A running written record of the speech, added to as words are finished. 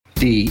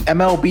The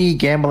MLB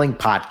Gambling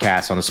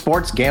Podcast on the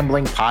Sports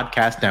Gambling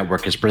Podcast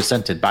Network is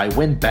presented by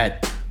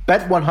WynnBET.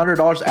 Bet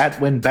 $100 at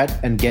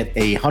WynnBET and get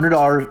a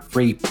 $100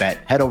 free bet.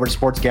 Head over to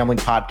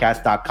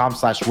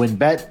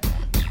sportsgamblingpodcast.com/WynnBET.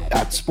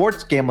 That's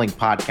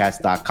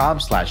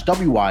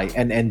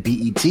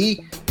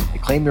sportsgamblingpodcast.com/WYNNBET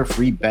and claim your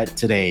free bet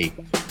today.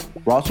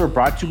 We're also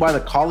brought to you by the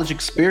College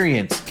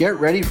Experience. Get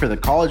ready for the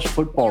college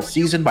football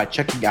season by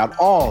checking out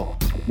all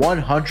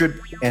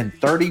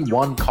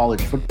 131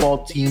 college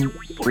football team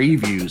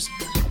previews.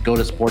 Go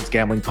to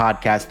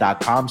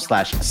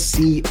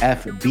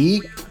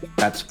sportsgamblingpodcast.com/CFB.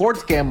 That's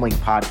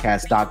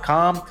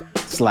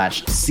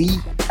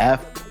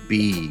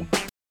sportsgamblingpodcast.com/CFB.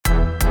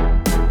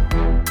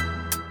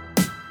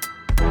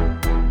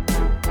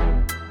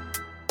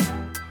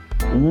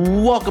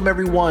 Welcome,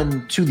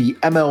 everyone, to the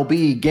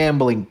MLB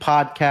Gambling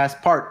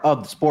Podcast, part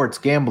of the Sports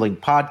Gambling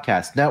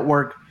Podcast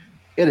Network.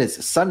 It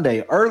is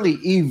Sunday early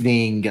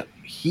evening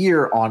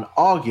here on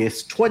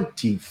August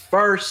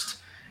 21st.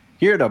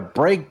 Here to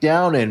break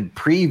down and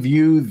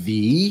preview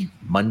the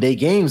Monday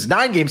games,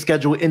 9-game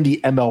schedule in the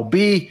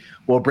MLB.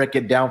 We'll break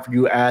it down for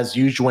you as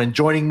usual. And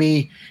joining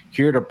me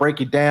here to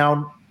break it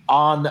down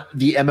on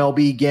the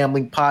MLB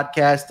Gambling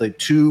Podcast, the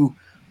two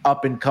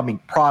up-and-coming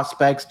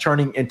prospects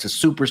turning into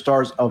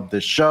superstars of the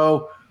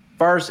show.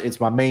 First, it's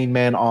my main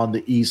man on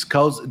the East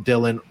Coast,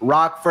 Dylan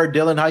Rockford.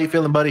 Dylan, how you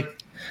feeling, buddy?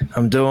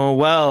 I'm doing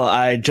well.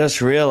 I just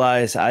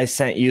realized I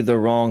sent you the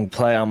wrong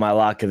play on my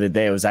lock of the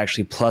day. It was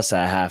actually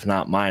plus.5,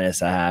 not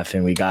 -1/2,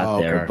 and we got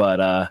there.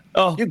 But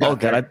you got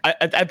good.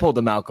 I pulled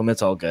the Malcolm.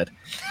 It's all good.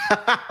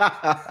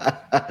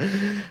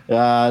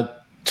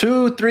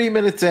 2-3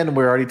 minutes in,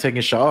 we're already taking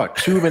a shot.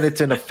 2 minutes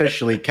in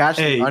officially,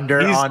 cashing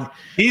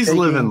he's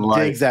living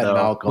life. Digs at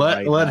Malcolm.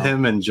 Let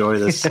him enjoy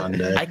this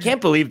Sunday. I can't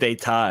believe they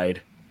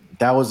tied.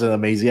 That was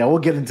amazing. Yeah, we'll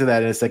get into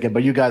that in a second.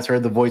 But you guys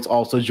heard the voice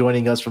also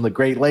joining us from the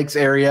Great Lakes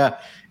area.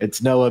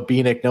 It's Noah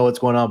Beanick. Noah, what's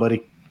going on,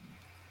 buddy?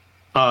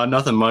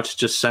 Nothing much.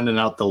 Just sending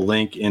out the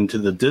link into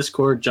the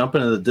Discord. Jump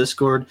into the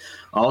Discord.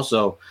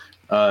 Also,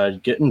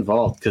 get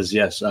involved because,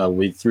 yes,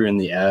 we threw in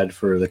the ad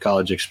for the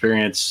College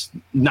Experience.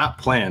 Not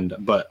planned,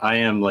 but I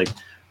am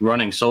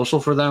running social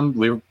for them.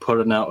 We were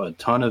putting out a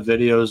ton of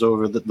videos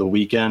over the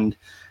weekend,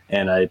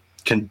 and I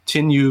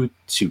continue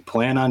to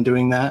plan on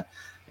doing that.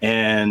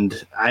 And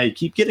I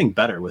keep getting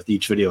better with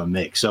each video I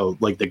make. So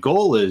the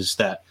goal is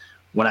that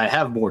when I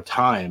have more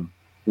time,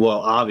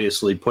 we'll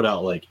obviously put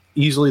out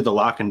easily the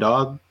lock and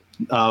dog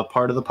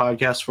part of the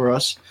podcast for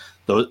us.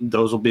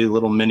 Those will be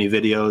little mini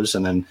videos.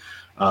 And then,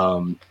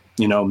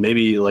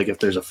 maybe if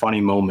there's a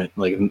funny moment,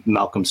 like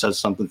Malcolm says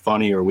something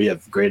funny or we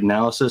have great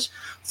analysis,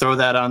 throw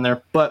that on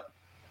there. But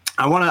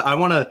I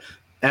want to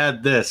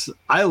add this.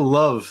 I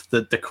love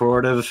the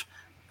decorative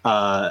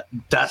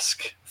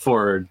desk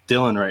for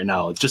Dylan right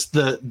now. Just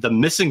the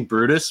missing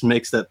Brutus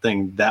makes that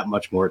thing that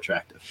much more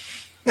attractive.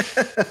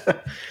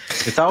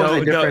 It's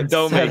always a different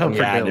don't make setup me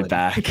for add Dylan. it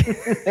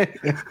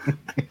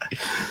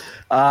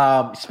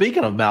back.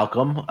 Speaking of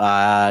Malcolm,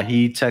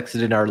 he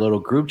texted in our little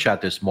group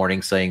chat this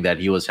morning saying that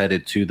he was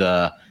headed to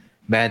the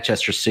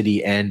Manchester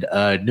City and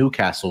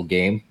Newcastle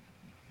game.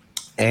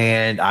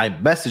 And I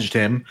messaged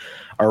him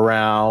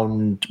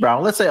around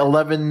let's say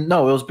 11.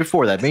 No, it was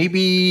before that,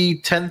 maybe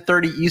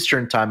 10:30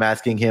 Eastern time,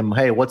 asking him,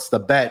 hey, what's the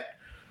bet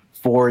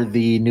for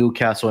the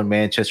Newcastle and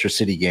Manchester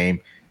City game?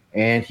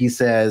 And he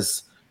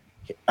says,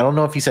 I don't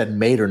know if he said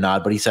mate or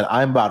not, but he said,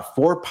 I'm about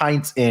 4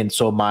 pints in,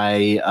 so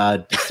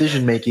my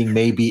decision making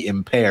may be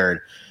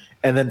impaired.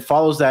 And then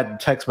follows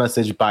that text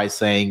message by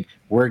saying,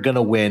 we're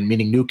gonna win,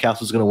 meaning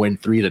Newcastle's gonna win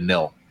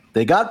 3-0.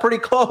 They got pretty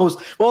close.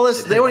 Well,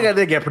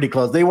 they get pretty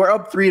close. They were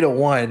up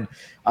 3-1,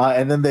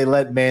 and then they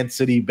let Man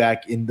City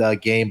back in the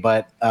game.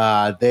 But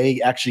they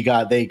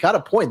got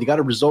a point. They got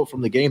a result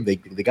from the game. They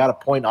got a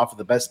point off of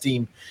the best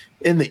team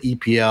in the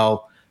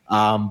EPL.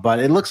 But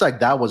it looks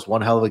like that was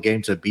one hell of a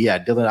game to be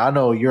at. Dylan, I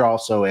know you're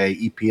also a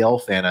EPL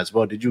fan as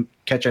well. Did you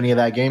catch any of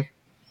that game?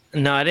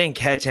 No, I didn't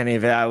catch any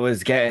of it. I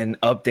was getting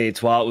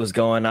updates while it was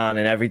going on,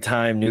 and every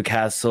time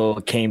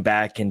Newcastle came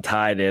back and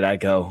tied it, I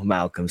go,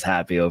 Malcolm's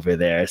happy over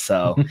there.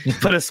 So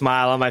put a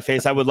smile on my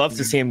face. I would love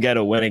to see him get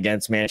a win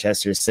against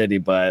Manchester City,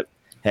 but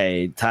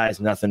hey, tie's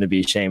nothing to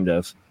be ashamed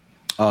of.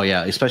 Oh,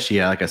 yeah,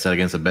 especially, like I said,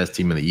 against the best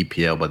team in the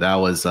EPL. But that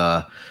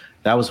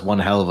was one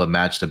hell of a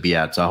match to be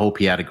at. So I hope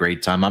he had a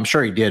great time. I'm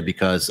sure he did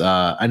because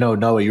I know,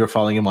 Noah, you were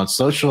following him on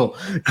social,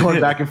 going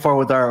back and forth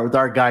with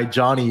our guy,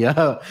 Johnny.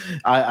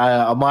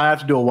 I might have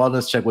to do a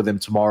wellness check with him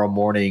tomorrow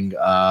morning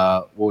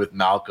with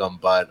Malcolm.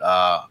 But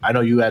I know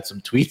you had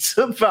some tweets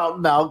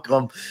about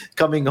Malcolm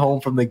coming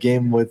home from the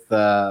game with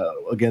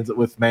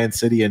Man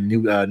City and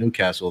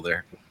Newcastle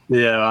there.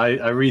 Yeah, I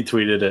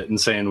retweeted it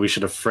and saying we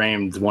should have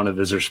framed one of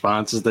his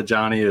responses to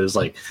Johnny. It was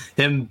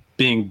him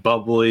being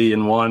bubbly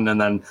in one,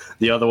 and then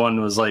the other one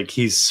was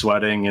he's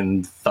sweating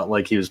and felt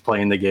like he was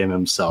playing the game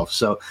himself.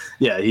 So,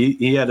 yeah,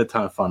 he had a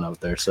ton of fun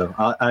out there. So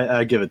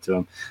I give it to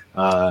him.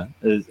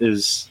 It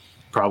is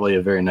probably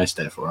a very nice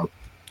day for him.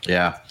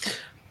 Yeah.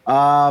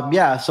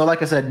 So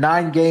like I said,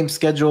 9-game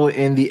schedule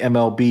in the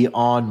MLB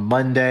on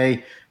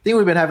Monday. think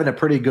we've been having a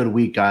pretty good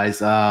week,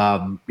 guys.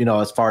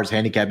 As far as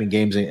handicapping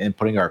games and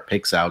putting our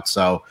picks out.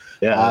 So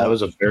yeah, that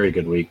was a very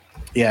good week.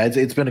 Yeah,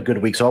 it's been a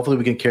good week. So hopefully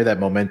we can carry that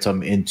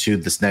momentum into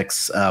this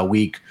next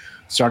week,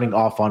 starting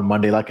off on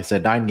Monday. Like I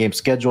said, 9-game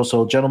schedule.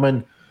 So,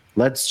 gentlemen,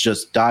 let's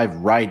just dive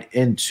right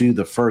into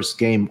the first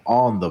game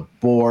on the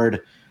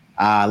board.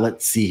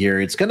 Let's see here.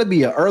 It's going to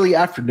be an early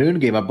afternoon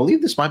game. I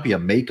believe this might be a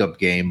makeup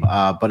game,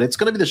 but it's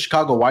going to be the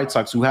Chicago White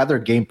Sox, who had their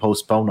game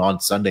postponed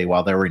on Sunday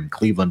while they were in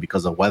Cleveland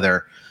because of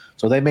weather.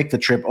 So they make the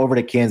trip over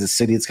to Kansas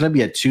City. It's going to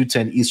be a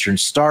 2:10 Eastern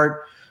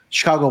start.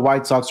 Chicago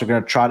White Sox are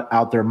going to trot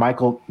out their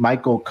Michael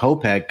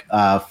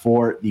Kopech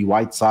for the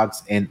White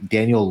Sox, and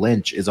Daniel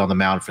Lynch is on the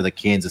mound for the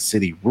Kansas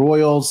City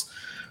Royals.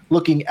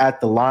 Looking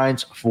at the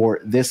lines for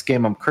this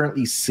game, I'm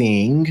currently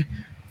seeing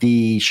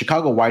the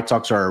Chicago White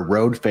Sox are a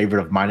road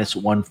favorite of minus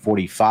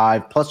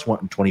 145, plus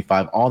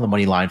 125 on the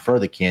money line for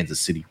the Kansas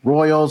City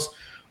Royals.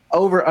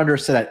 Over under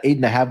set at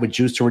 8.5 with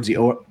juice towards the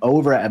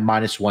over at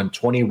minus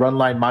 120. Run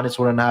line minus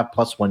 1.5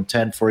 plus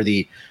 110 for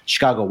the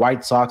Chicago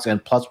White Sox,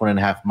 and plus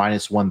 1.5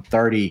 minus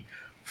 130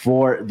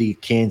 for the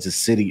Kansas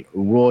City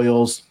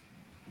Royals.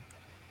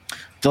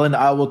 Dylan,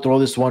 I will throw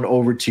this one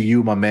over to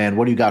you, my man.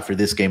 What do you got for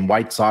this game,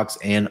 White Sox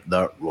and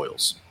the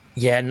Royals?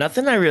 Yeah,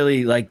 nothing I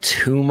really like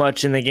too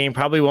much in the game.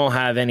 Probably won't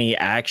have any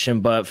action,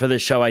 but for the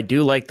show, I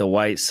do like the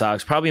White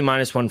Sox. Probably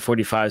minus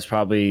 145 is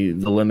probably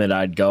the limit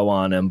I'd go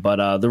on them.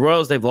 But the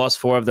Royals, they've lost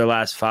 4 of their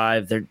last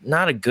 5. They're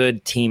not a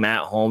good team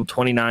at home,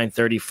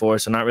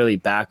 29-34, so not really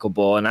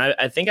backable. And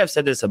I think I've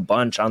said this a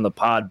bunch on the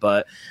pod,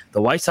 but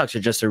the White Sox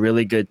are just a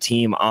really good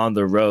team on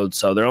the road.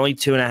 So they're only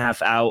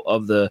 2.5 out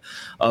of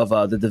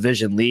the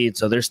division lead,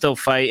 so they're still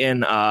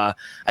fighting. I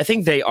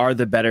think they are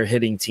the better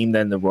hitting team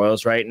than the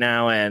Royals right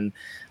now, and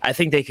I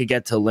think they could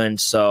get to Lynch,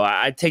 so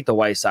I'd take the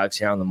White Sox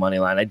here on the money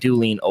line. I do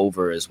lean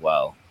over as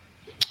well.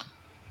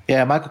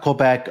 Yeah, Michael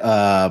Kopech,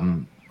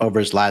 over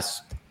his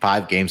last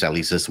 5 games at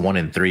least, is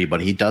 1-3,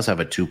 but he does have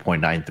a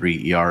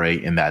 2.93 ERA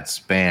in that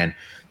span.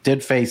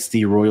 Did face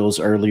the Royals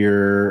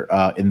earlier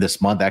in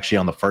this month, actually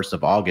on the 1st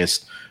of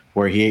August,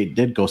 where he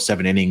did go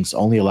 7 innings,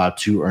 only allowed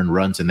 2 earned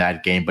runs in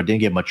that game, but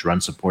didn't get much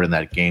run support in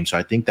that game. So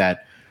I think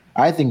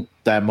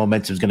that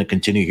momentum is going to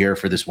continue here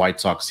for this White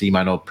Sox team.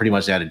 I know pretty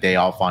much they had a day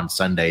off on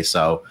Sunday,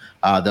 so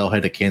they'll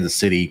head to Kansas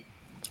City,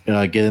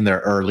 get in there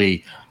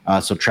early.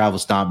 So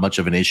travel's not much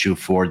of an issue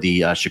for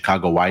the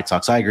Chicago White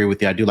Sox. I agree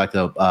with you. I do like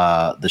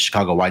the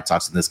Chicago White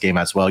Sox in this game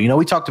as well.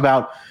 We talked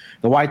about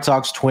the White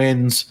Sox,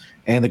 Twins,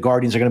 and the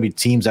Guardians are going to be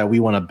teams that we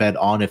want to bet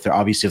on if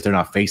they're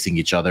not facing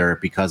each other,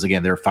 because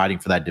again, they're fighting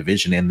for that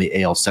division in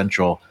the AL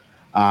Central.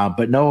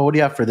 But Noah, what do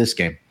you have for this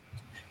game?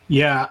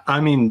 Yeah,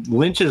 I mean,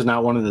 Lynch is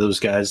not one of those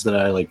guys that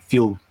I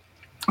feel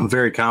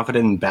very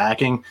confident in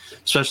backing,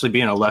 especially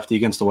being a lefty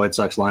against the White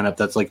Sox lineup.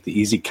 That's the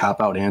easy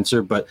cop-out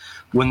answer. But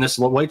when this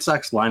White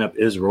Sox lineup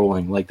is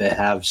rolling, like they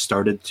have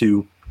started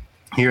to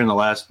here in the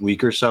last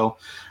week or so,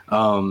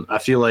 I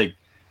feel like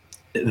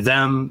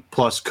them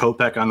plus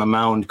Kopech on the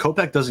mound.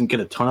 Kopech doesn't get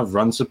a ton of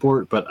run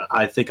support, but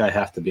I think I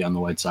have to be on the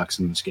White Sox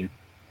in this game.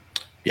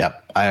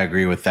 Yep, I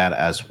agree with that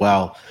as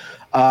well.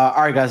 All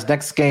right, guys,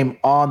 next game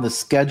on the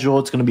schedule.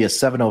 It's going to be a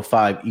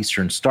 7:05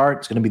 Eastern start.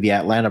 It's going to be the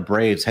Atlanta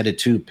Braves headed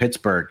to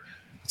Pittsburgh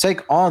to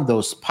take on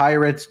those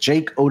Pirates.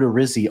 Jake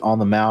Odorizzi on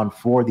the mound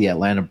for the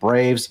Atlanta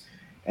Braves.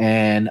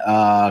 And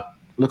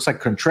looks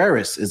like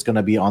Contreras is going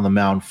to be on the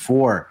mound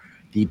for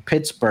the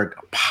Pittsburgh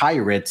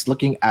Pirates.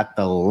 Looking at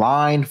the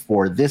line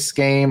for this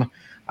game,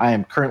 I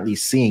am currently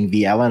seeing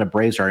the Atlanta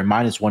Braves are a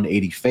minus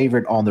 180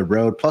 favorite on the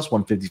road, plus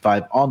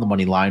 155 on the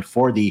money line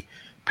for the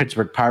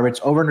Pittsburgh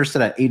Pirates. Over under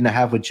set at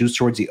 8.5 with juice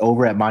towards the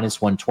over at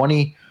minus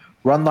 120.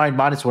 Run line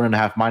minus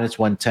 1.5, minus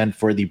 110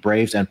 for the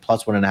Braves, and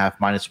plus 1.5,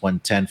 minus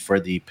 110 for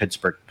the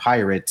Pittsburgh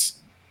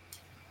Pirates.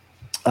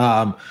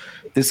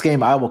 This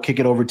game, I will kick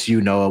it over to you,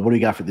 Noah. What do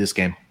you got for this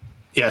game?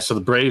 Yeah, so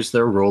the Braves,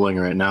 they're rolling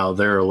right now.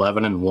 They're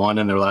 11-1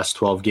 in their last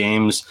 12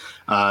 games,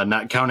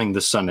 not counting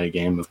the Sunday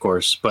game, of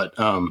course. But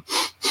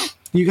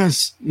you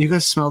guys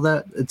smell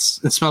that? It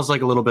smells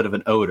like a little bit of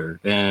an odor.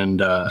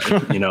 And,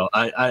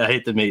 I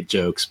hate to make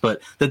jokes,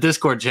 but the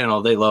Discord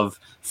channel, they love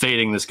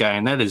fading this guy,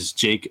 and that is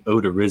Jake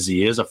Odorizzi.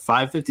 He has a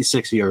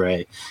 5.56 ERA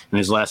in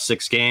his last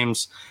 6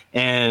 games.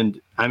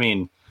 And, I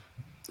mean,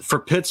 for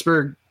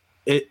Pittsburgh,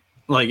 it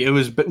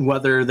was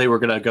whether they were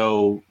going to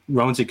go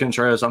Roansy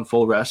Contreras on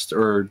full rest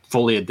or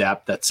fully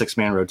adapt that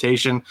 6-man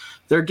rotation.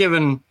 They're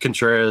giving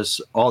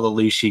Contreras all the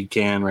leash he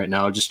can right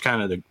now, just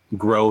kind of to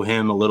grow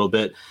him a little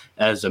bit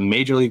as a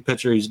major league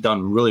pitcher. He's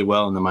done really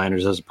well in the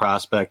minors as a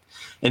prospect.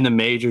 In the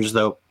majors,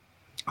 though,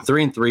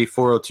 3-3,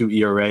 4.02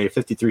 ERA,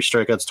 53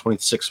 strikeouts,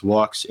 26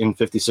 walks in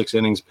 56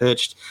 innings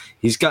pitched.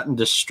 He's gotten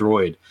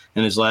destroyed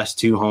in his last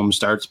 2 home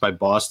starts by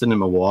Boston and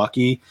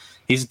Milwaukee.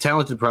 He's a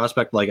talented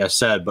prospect, like I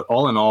said, but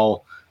all in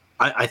all,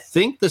 I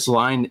think this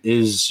line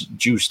is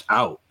juiced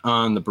out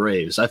on the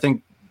Braves.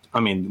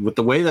 With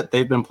the way that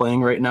they've been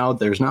playing right now,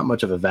 there's not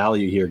much of a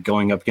value here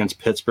going up against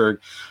Pittsburgh.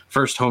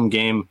 First home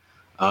game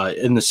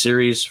in the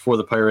series for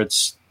the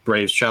Pirates.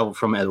 Braves travel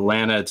from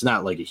Atlanta. It's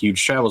not like a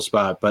huge travel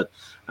spot, but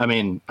I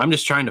mean, I'm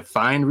just trying to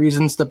find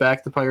reasons to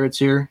back the Pirates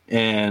here,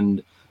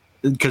 and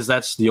because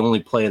that's the only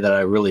play that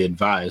I really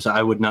advise.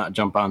 I would not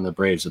jump on the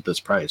Braves at this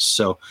price.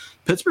 So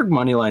Pittsburgh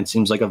money line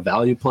seems like a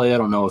value play. I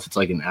don't know if it's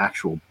like an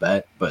actual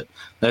bet, but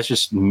that's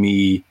just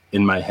me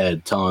in my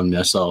head telling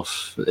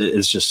myself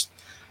it's just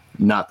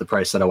not the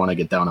price that I want to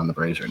get down on the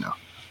Braves right now.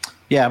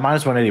 Yeah,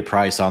 minus 180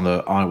 price on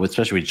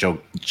especially with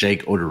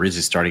Jake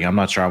Odorizzi starting. I'm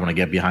not sure I want to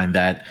get behind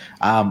that.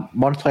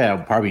 One play I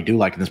would probably do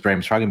like in this game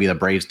is probably going to be the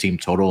Braves team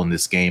total in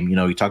this game. You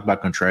know, you talk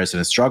about Contreras and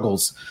his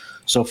struggles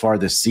so far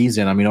this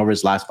season. I mean, over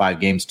his last 5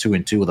 games,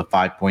 2-2 with a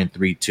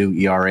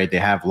 5.32 ERA. They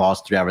have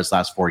lost 3 out of his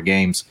last 4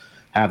 games.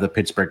 Have the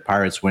Pittsburgh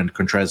Pirates when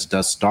Contreras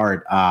does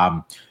start.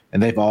 And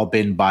they've all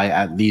been by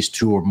at least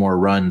 2 or more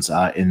runs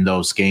in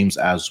those games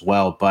as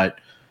well. But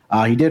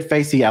he did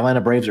face the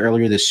Atlanta Braves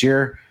earlier this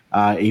year.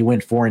 He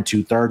went 4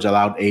 2/3,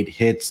 allowed 8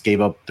 hits,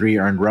 gave up 3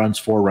 earned runs,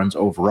 4 runs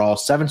overall.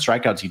 7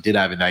 strikeouts he did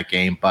have in that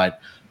game,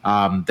 but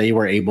they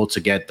were able to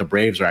get, the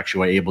Braves were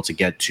actually able to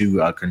get to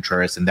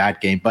Contreras in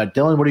that game. But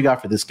Dylan, what do you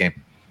got for this game?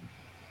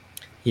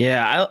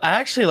 Yeah, I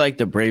actually like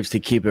the Braves to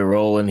keep it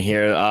rolling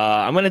here.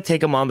 I'm going to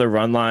take them on the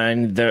run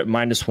line. They're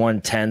minus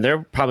 110.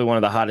 They're probably one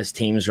of the hottest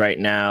teams right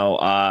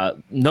now.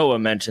 Noah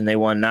mentioned they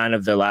won 9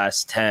 of their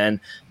last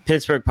 10.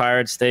 Pittsburgh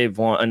Pirates, they've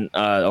won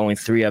only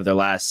 3 of their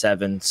last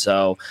 7.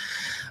 So,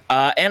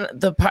 and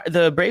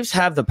the Braves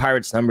have the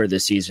Pirates number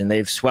this season.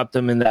 They've swept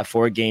them in that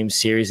 4-game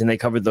series, and they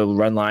covered the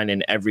run line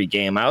in every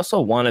game. I also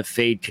want to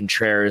fade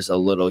Contreras a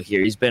little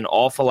here. He's been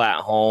awful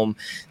at home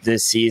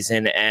this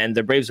season, and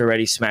the Braves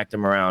already smacked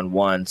him around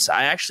once.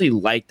 I actually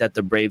like that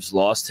the Braves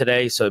lost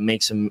today, so it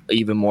makes them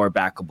even more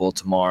backable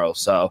tomorrow.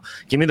 So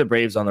give me the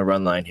Braves on the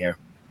run line here.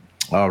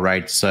 All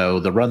right, so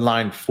the run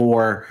line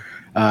for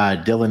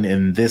Dylan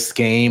in this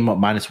game,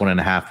 minus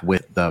 1.5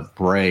 with the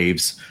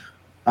Braves.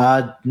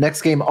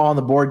 Next game on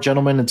the board,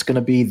 gentlemen, it's going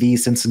to be the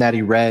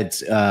Cincinnati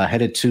Reds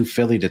headed to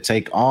Philly to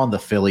take on the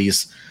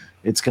Phillies.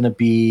 It's going to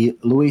be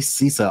Luis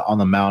Cisa on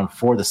the mound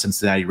for the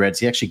Cincinnati Reds.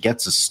 He actually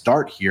gets a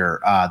start here.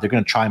 They're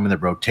going to try him in the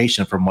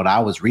rotation from what I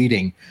was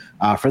reading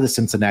for the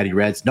Cincinnati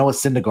Reds. Noah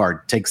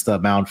Syndergaard takes the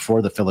mound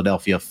for the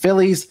Philadelphia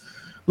Phillies.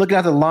 Looking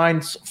at the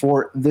lines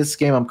for this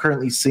game, I'm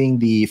currently seeing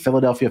the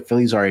Philadelphia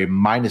Phillies are a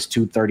minus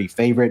 230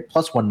 favorite,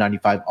 plus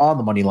 195 on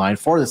the money line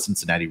for the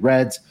Cincinnati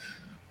Reds.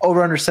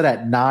 Over-under set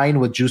at 9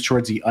 with juice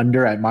towards the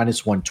under at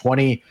minus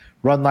 120.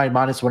 Run line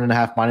minus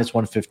 1.5, minus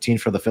 115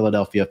 for the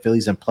Philadelphia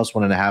Phillies, and plus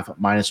 1.5,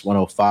 minus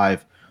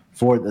 105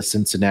 for the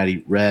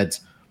Cincinnati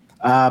Reds.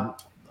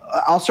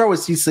 I'll start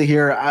with Cisa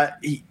here.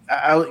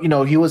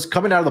 He was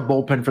coming out of the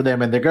bullpen for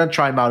them, and they're going to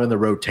try him out in the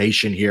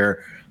rotation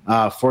here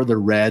for the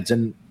Reds.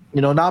 And,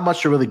 not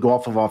much to really go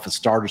off his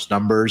starters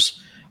numbers.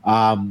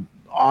 On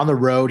the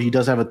road, he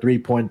does have a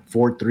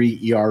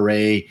 3.43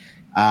 ERA.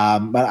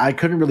 But I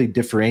couldn't really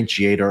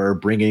differentiate or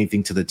bring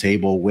anything to the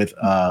table with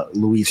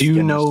Luis.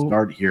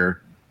 Start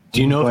here?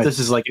 Do you know if this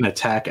is like an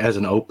attack as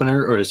an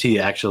opener, or is he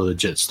actually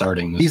legit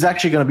starting? He's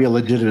actually going to be a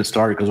legitimate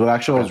starter because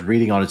I was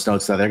reading on his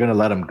notes that they're going to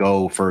let him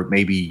go for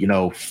maybe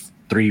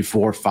 3,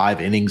 4,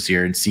 5 innings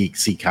here and see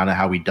kind of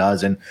how he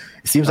does. And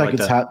it seems like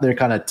they're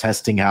kind of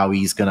testing how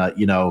he's going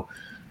to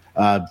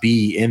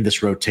be in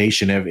this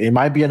rotation. It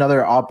might be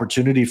another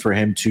opportunity for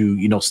him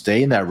to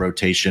stay in that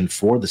rotation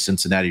for the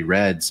Cincinnati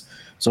Reds.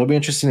 So it'll be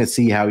interesting to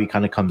see how he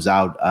kind of comes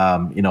out,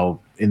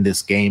 in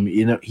this game.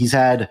 He's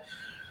had,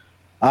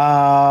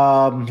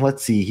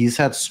 he's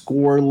had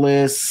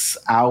scoreless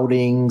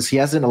outings. He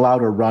hasn't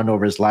allowed a run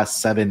over his last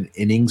 7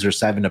 innings or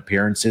 7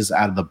 appearances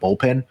out of the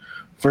bullpen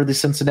for the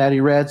Cincinnati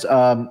Reds.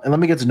 And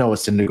let me get to Noah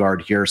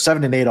Syndergaard here.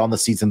 7-8 on the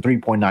season,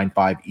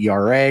 3.95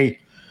 ERA.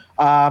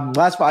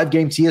 Last 5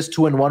 games, he is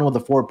 2-1 with a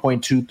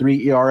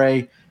 4.23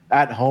 ERA.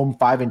 At home,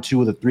 5-2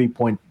 with a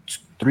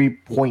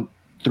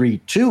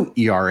 3.32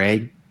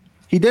 ERA.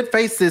 He did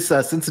face this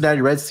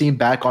Cincinnati Reds team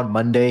back on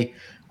Monday,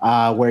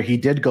 where he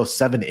did go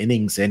 7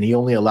 innings and he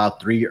only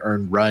allowed 3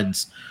 earned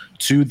runs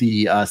to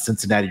the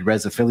Cincinnati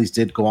Reds. The Phillies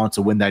did go on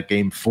to win that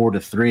game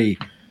 4-3,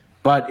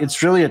 but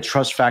it's really a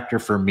trust factor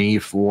for me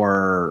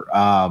for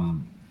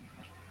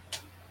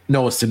Noah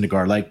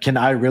Syndergaard. Like, can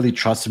I really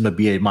trust him to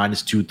be a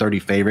minus 230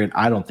 favorite?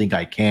 I don't think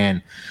I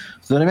can.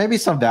 So there may be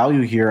some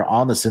value here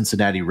on the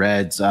Cincinnati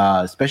Reds,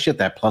 especially at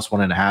that plus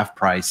 1.5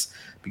 price.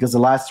 Because the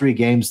last 3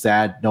 games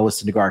that Noah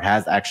Syndergaard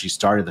has actually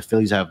started, the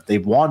Phillies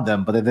they've won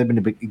them, but they've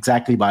been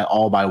exactly by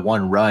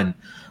 1 run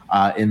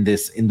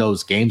in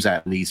those games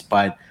at least.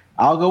 But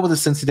I'll go with the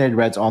Cincinnati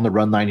Reds on the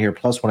run line here,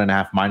 plus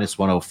 1.5, minus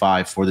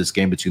 105 for this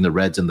game between the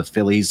Reds and the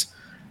Phillies.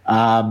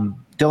 Dylan,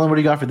 what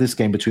do you got for this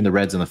game between the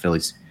Reds and the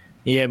Phillies?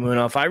 Yeah,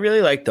 Munaf, I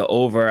really like the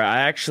over. I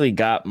actually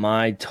got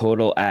my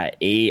total at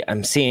 8.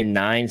 I'm seeing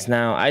 9s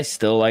now. I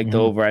still like the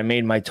over. I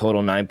made my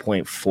total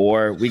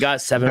 9.4. We got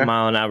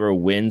 7-mile-an-hour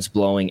winds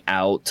blowing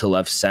out to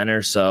left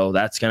center, so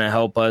that's going to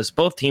help us.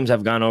 Both teams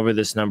have gone over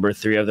this number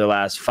 3 of their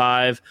last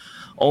 5.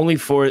 Only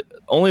fourth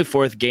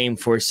game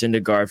for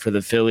Syndergaard for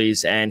the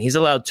Phillies, and he's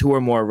allowed 2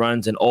 or more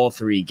runs in all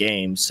 3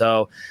 games.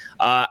 So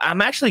I'm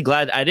actually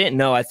glad. I didn't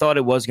know. I thought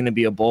it was going to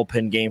be a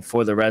bullpen game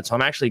for the Reds, so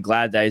I'm actually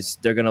glad that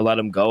they're going to let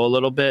him go a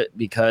little bit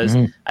because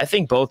I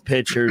think both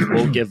pitchers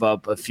will give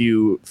up a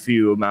few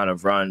amount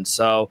of runs.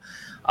 So,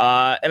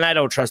 and I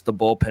don't trust the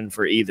bullpen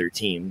for either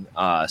team.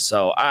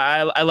 So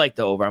I like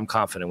the over. I'm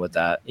confident with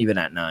that, even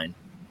at 9.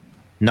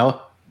 No.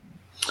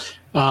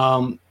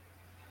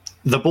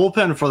 The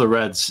bullpen for the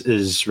Reds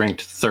is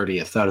ranked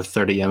 30th out of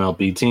 30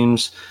 MLB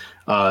teams.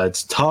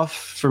 It's tough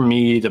for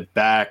me to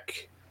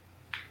back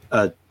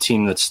a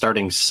team that's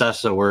starting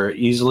Sessa, where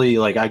easily,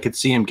 like, I could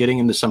see him getting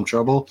into some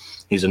trouble.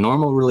 He's a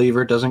normal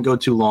reliever, doesn't go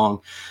too long.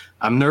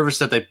 I'm nervous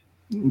that they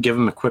give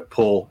him a quick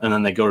pull and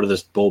then they go to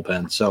this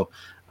bullpen. So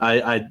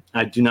I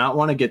do not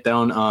want to get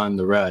down on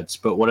the Reds,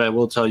 but what I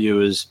will tell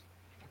you is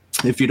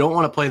if you don't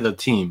want to play the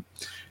team,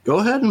 go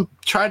ahead and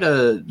try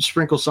to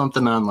sprinkle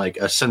something on like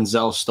a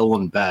Senzel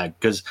stolen bag,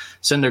 because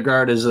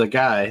Syndergaard is the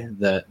guy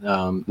that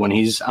when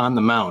he's on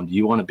the mound,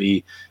 you want to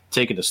be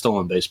taking a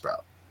stolen base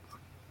route.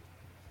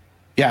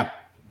 Yeah.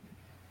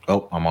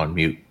 Oh, I'm on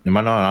mute. Am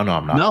I not? No,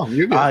 I'm not. No,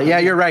 you're good. Yeah,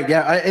 you're right.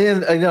 Yeah,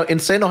 and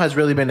Insano has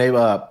really been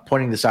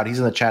pointing this out. He's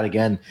in the chat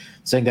again,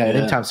 saying that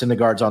anytime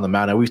Syndergaard's on the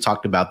mound, and we've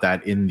talked about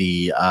that in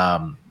the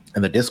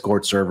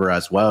Discord server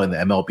as well, in the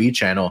MLB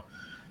channel,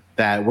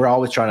 that we're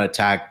always trying to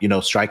attack,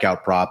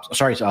 strikeout props.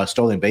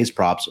 Stolen base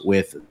props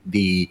with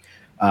the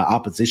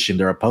opposition,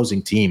 their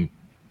opposing team,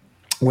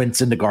 when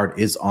Syndergaard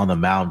is on the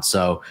mound.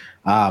 So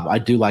I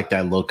do like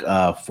that look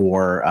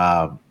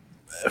for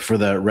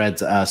the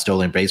Reds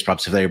stolen base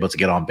props if they're able to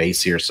get on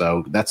base here.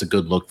 So that's a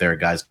good look there,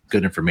 guys.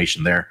 Good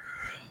information there.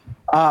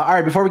 All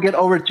right, before we get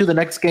over to the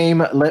next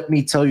game, let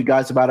me tell you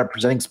guys about our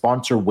presenting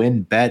sponsor,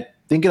 WynnBET.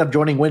 Thinking of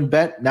joining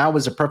WynnBET? Now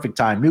is the perfect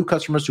time. New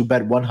customers who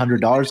bet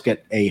 $100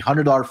 get a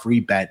 $100 free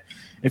bet.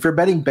 If you're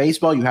betting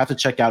baseball, you have to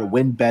check out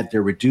WynnBET.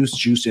 Their reduced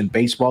juice in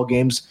baseball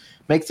games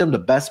makes them the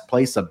best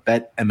place to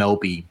bet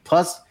MLB.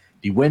 Plus,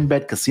 the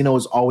WynnBET Casino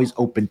is always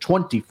open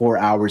 24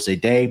 hours a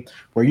day,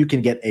 where you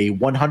can get a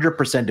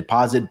 100%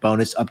 deposit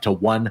bonus up to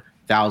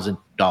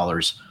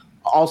 $1,000.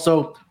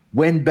 Also,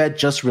 WynnBET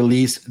just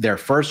released their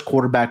first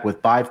quarterback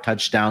with 5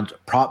 touchdowns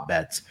prop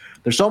bets.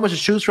 There's so much to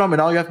choose from,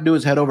 and all you have to do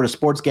is head over to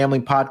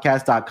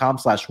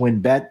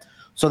sportsgamblingpodcast.com/WynnBET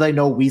so they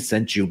know we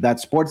sent you.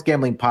 That's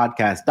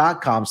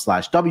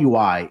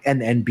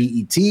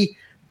sportsgamblingpodcast.com/WYNNBET.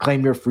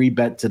 Claim your free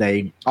bet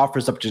today.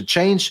 Offers up to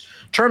change.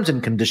 Terms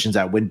and conditions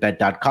at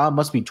wynnbet.com.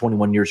 Must be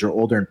 21 years or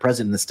older and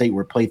present in the state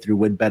where playthrough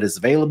WynnBET is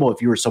available.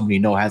 If you or someone you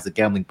know has a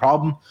gambling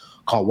problem,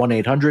 call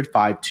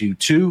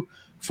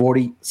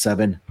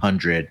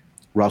 1-800-522-4700.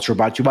 We're also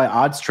brought to you by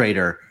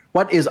OddsTrader.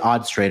 What is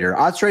OddsTrader?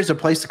 OddsTrader is a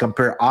place to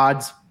compare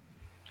odds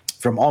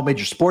from all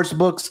major sports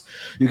books.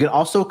 You can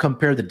also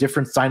compare the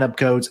different sign-up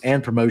codes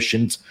and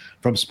promotions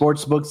from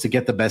sports books to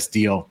get the best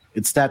deal.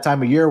 It's that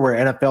time of year where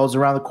NFL is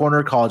around the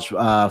corner. College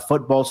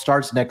football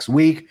starts next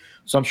week.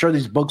 So I'm sure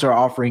these books are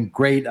offering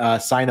great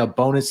sign-up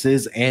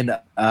bonuses and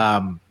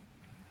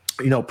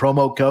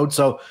promo codes.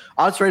 So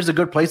OddsTrader is a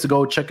good place to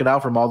go check it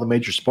out from all the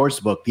major sports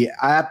book. The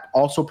app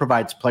also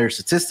provides player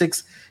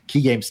statistics,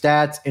 key game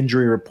stats,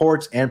 injury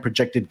reports, and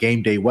projected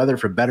game day weather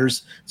for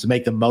bettors to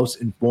make the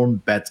most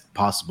informed bets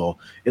possible.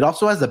 It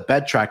also has a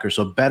bet tracker,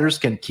 so bettors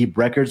can keep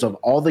records of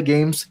all the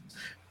games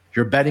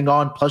you're betting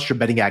on, plus your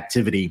betting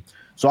activity.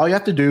 So all you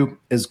have to do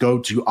is go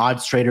to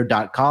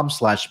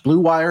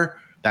oddstrader.com/bluewire.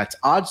 That's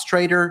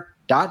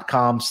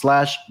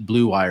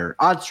oddstrader.com/bluewire.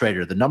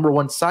 OddsTrader, the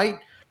 #1 site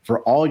for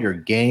all your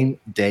game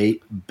day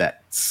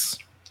bets.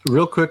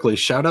 Real quickly,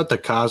 shout out to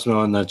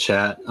Cosmo in the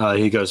chat.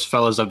 He goes,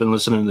 fellas, I've been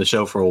listening to the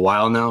show for a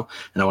while now,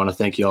 and I want to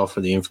thank you all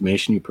for the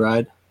information you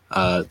provide.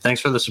 Thanks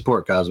for the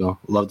support, Cosmo.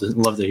 Love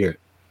to hear it.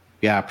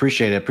 Yeah,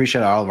 appreciate it.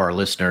 Appreciate all of our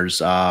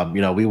listeners.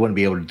 We wouldn't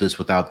be able to do this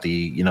without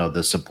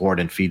the support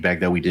and feedback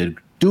that we do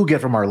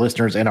get from our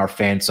listeners and our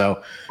fans.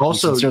 So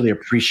also, we sincerely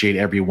appreciate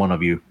every one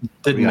of you.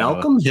 Did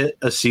Malcolm hit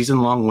a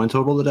season-long win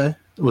total today?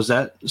 Was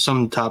that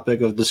some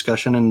topic of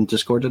discussion in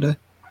Discord today?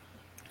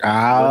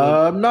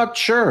 I'm not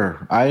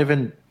sure. I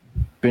haven't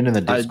been in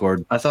the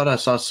Discord. I thought I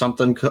saw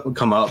something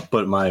come up,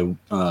 but my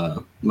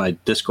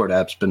Discord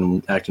app's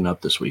been acting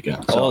up this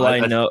weekend. So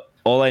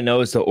all I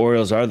know is the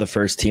Orioles are the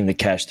first team to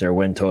cash their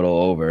win total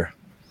over.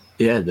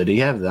 Yeah, did he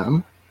have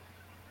them?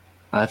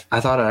 I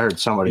thought I heard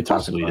somebody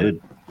possibly did.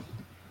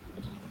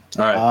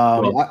 All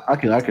right, I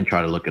can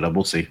try to look it up.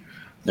 We'll see.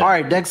 Yeah. All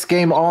right, next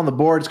game on the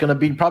board is going to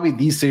be probably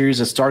the series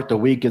to start the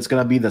week. It's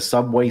going to be the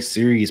Subway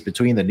Series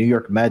between the New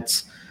York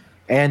Mets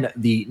and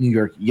the New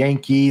York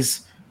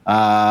Yankees.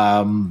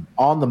 On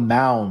the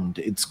mound,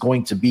 it's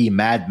going to be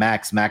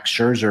Max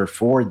Scherzer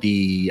for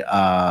the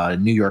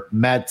New York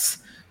Mets.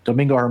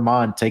 Domingo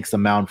Germán takes the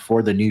mound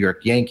for the New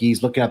York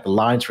Yankees. Looking at the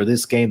lines for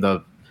this game,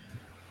 the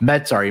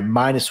Mets are a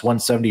minus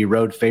 170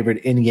 road favorite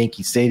in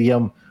Yankee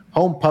Stadium.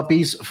 Home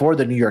puppies for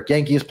the New York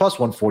Yankees, plus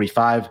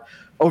 145.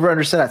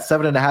 Over-under set at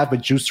 7.5,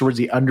 but juice towards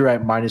the under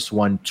at minus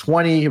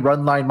 120.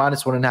 Run line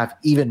minus 1.5,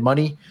 even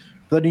money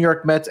for the New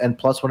York Mets, and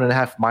plus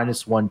 1.5,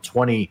 minus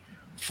 120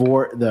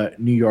 for the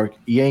New York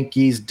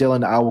Yankees.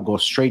 Dylan, I will go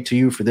straight to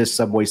you for this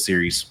Subway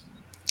Series.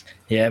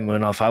 Yeah,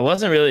 Munaf, I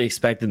wasn't really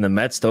expecting the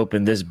Mets to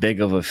open this big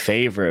of a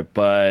favorite,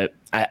 but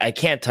I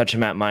can't touch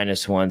them at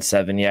minus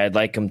 170. I'd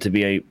like them to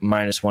be a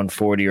minus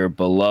 140 or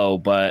below,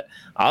 but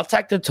I'll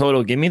take the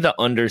total. Give me the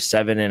under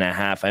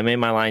 7.5. I made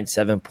my line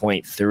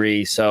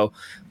 7.3, so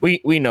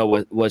we know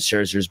what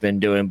Scherzer's been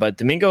doing. But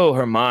Domingo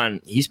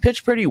Germán, he's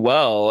pitched pretty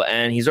well,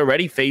 and he's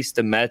already faced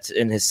the Mets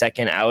in his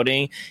second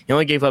outing. He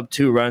only gave up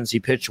 2 runs. He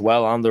pitched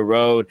well on the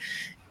road.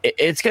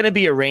 It's going to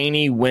be a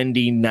rainy,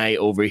 windy night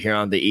over here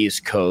on the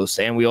East Coast,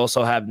 and we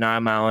also have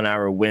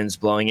 9-mile-an-hour winds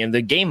blowing in.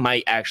 The game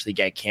might actually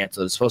get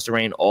canceled. It's supposed to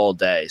rain all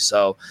day,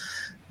 so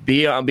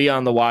be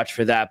on the watch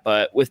for that.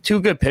 But with 2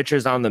 good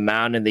pitchers on the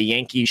mound and the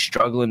Yankees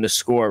struggling to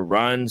score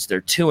runs, they're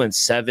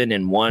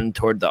 2-7-1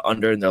 toward the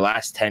under in their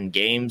last 10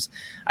 games.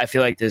 I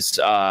feel like this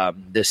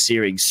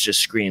series just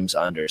screams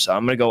under, so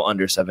I'm going to go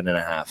under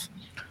 7.5.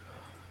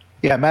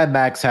 Yeah, Mad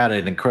Max had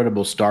an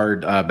incredible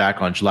start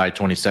back on July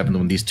 27th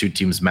when these two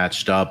teams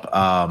matched up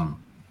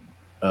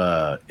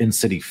in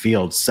Citi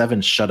Field.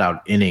 7 shutout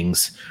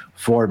innings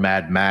for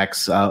Mad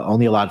Max.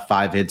 Only allowed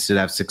 5 hits, did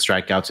have 6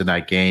 strikeouts in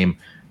that game.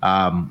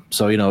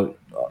 So,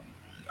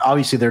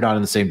 obviously they're not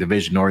in the same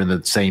division or in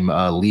the same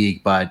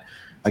league, but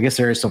I guess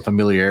there is some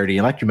familiarity.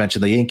 And like you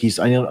mentioned, the Yankees,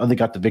 I know they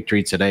got the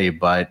victory today,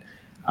 but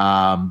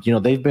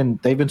they've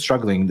been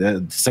struggling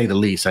to say the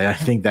least. I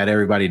think that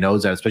everybody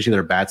knows that, especially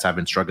their bats have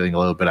been struggling a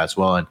little bit as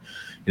well. And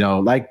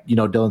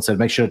Dylan said,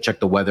 make sure to check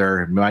the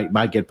weather. It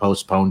might get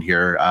postponed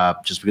here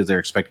just because they're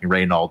expecting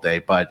rain all day.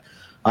 But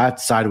I have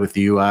to side with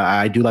you.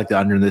 I do like the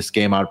under in this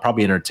game. I would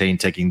probably entertain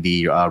taking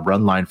the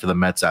run line for the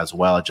Mets as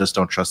well. I just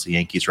don't trust the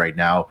Yankees right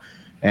now.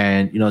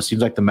 And it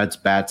seems like the Mets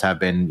bats have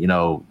been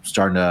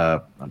starting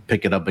to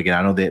pick it up again.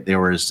 I know that there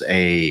was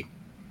a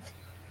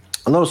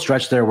little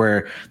stretch there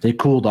where they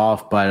cooled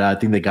off, but I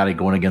think they got it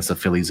going against the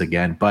Phillies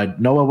again. But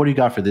Noah, what do you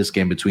got for this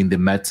game between the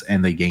Mets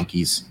and the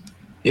Yankees?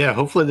 Yeah,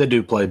 hopefully they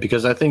do play,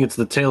 because I think it's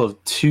the tale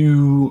of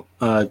 2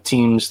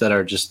 teams that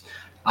are just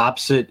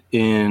opposite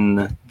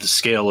in the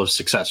scale of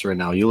success right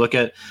now. You look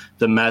at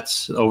the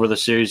Mets over the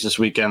series this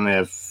weekend, they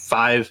have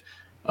 5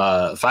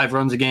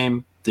 runs a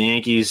game. The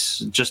Yankees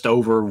just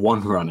over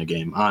 1 run a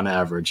game on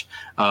average.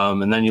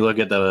 And then you look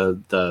at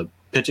the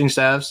pitching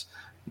staffs.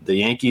 The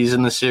Yankees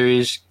in the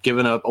series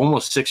giving up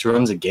almost 6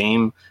 runs a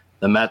game.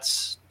 The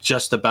Mets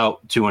just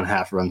about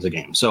 2.5 runs a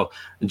game. So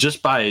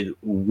just by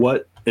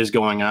what is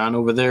going on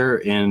over there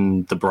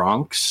in the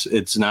Bronx,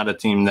 it's not a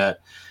team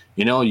that,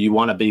 you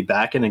want to be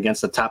backing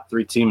against the top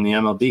 3 team in the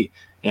MLB.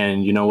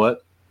 And you know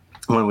what?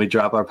 When we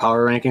drop our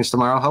power rankings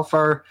tomorrow, how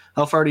far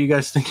do you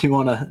guys think you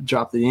want to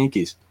drop the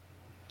Yankees?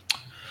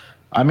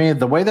 I mean,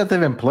 the way that they've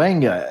been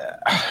playing,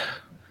 I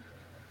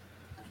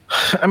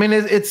mean,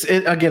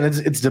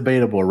 it's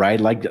debatable, right?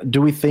 Like,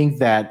 do we think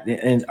that,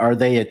 and are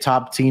they a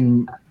top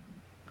 10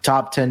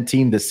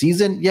 team this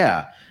season?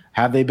 Yeah.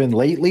 Have they been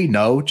lately?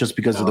 No, just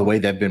because of the way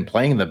they've been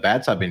playing. The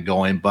bats have been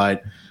going,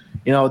 but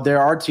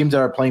there are teams that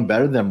are playing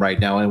better than them right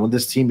now. And when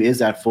this team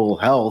is at full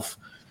health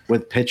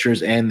with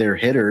pitchers and their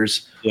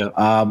hitters,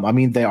 I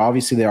mean, they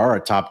are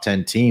a top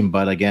 10 team,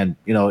 but again,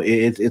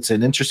 it's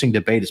an interesting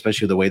debate,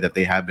 especially the way that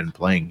they have been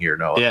playing here.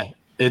 Noah. Yeah.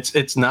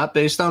 It's not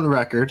based on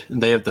record.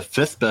 They have the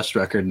 5th best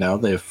record now.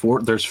 They have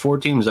 4. There's 4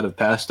 teams that have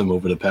passed them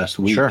over the past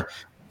week. Sure.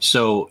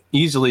 So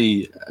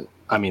easily,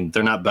 I mean,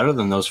 they're not better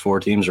than those 4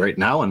 teams right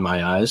now in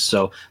my eyes.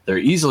 So they're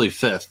easily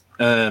 5th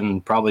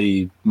and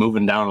probably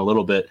moving down a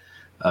little bit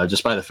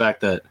just by the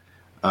fact that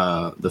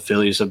the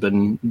Phillies have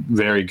been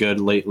very good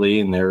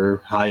lately and they're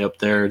high up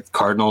there.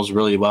 Cardinals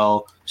really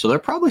well. So they're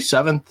probably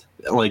 7th,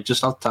 like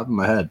just off the top of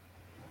my head.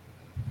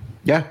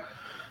 Yeah.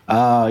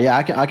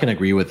 I can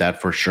agree with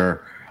that for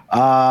sure.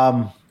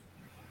 All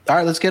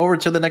right, let's get over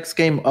to the next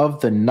game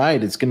of the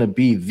night. It's going to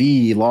be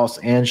the Los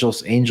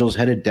Angeles Angels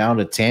headed down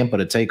to Tampa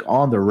to take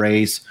on the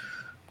Rays.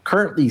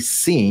 Currently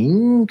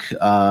seeing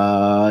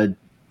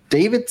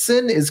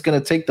Davidson is going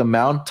to take the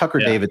mound. Tucker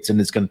Davidson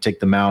is going to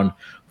take the mound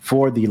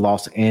for the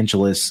Los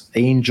Angeles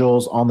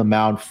Angels. On the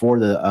mound for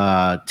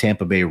the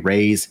Tampa Bay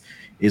Rays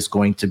is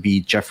going to be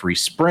Jeffrey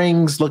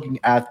Springs. Looking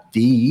at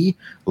the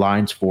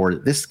lines for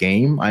this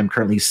game, I'm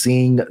currently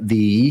seeing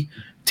the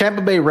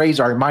Tampa Bay Rays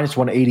are minus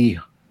 180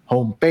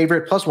 home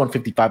favorite, plus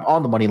 155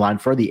 on the money line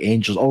for the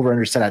Angels. Over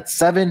under set at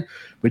 7,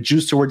 with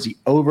juice towards the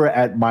over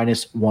at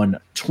minus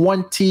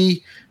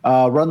 120.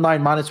 Run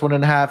line minus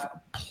 1.5,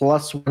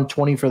 plus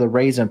 120 for the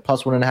Rays, and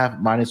plus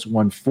 1.5, minus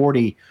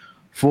 140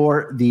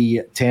 for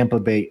the Tampa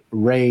Bay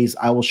Rays.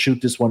 I will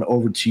shoot this one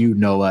over to you,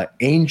 Noah.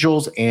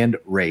 Angels and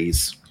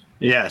Rays.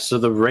 Yeah, so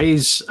the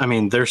Rays, I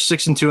mean, they're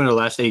 6-2 in their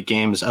last 8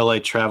 games. LA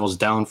travels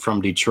down from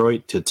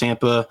Detroit to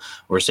Tampa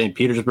or St.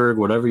 Petersburg,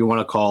 whatever you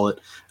want to call it.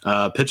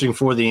 Pitching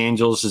for the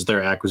Angels is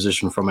their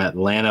acquisition from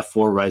Atlanta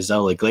for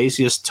Raisel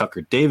Iglesias,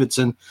 Tucker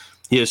Davidson.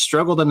 He has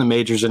struggled in the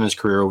majors in his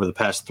career over the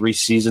past 3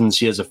 seasons.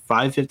 He has a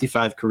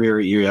 5.55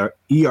 career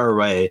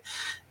ERA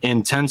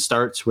and 10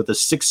 starts with a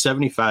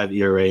 6.75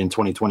 ERA in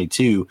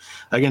 2022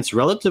 against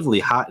relatively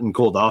hot and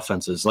cold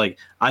offenses. Like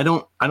I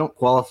don't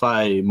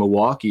qualify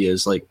Milwaukee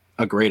as like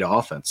a great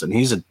offense, and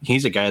he's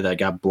a guy that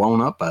got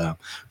blown up by them.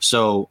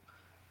 So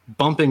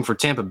bumping for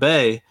Tampa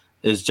Bay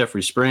is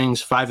Jeffrey Springs,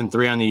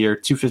 5-3 on the year,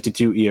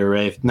 2.52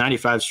 ERA,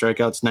 95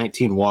 strikeouts,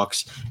 19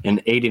 walks,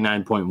 and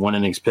 89.1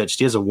 innings pitched.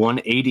 He has a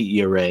 1.80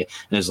 ERA in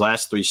his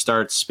last 3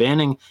 starts,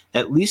 spanning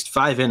at least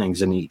 5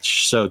 innings in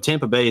each. So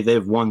Tampa Bay,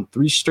 they've won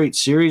 3 straight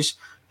series,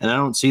 and I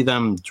don't see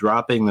them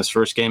dropping this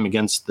first game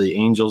against the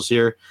Angels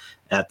here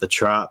at the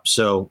Trop.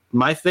 So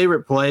my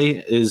favorite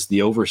play is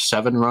the over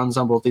 7 runs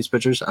on both these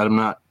pitchers. I'm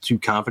not too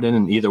confident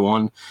in either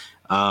one.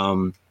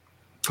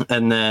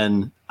 And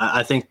then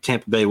I think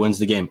Tampa Bay wins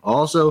the game.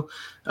 Also,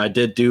 I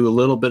did do a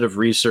little bit of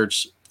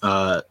research.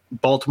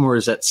 Baltimore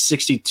is at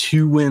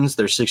 62 wins.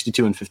 They're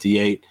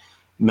 62-58.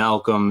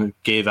 Malcolm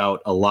gave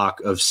out a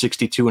lock of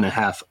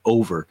 62.5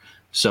 over.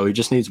 So he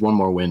just needs one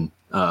more win.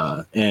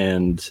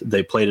 And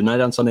they play tonight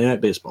on Sunday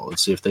Night Baseball.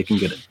 Let's see if they can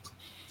get it.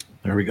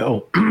 There we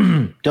go.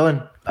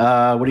 Dylan,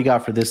 what do you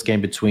got for this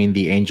game between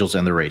the Angels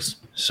and the Rays?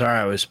 Sorry,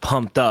 I was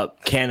pumped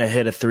up. Canna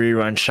hit a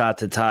 3-run shot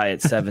to tie at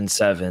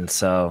 7-7.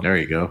 So there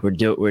you go.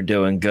 We're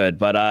doing good.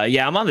 But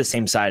yeah, I'm on the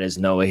same side as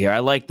Noah here. I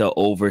like the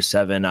over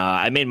 7.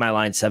 I made my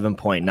line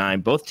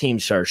 7.9. Both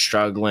teams are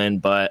struggling,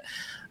 but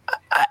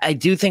I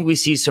do think we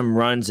see some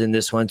runs in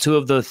this one. 2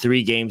 of the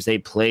 3 games they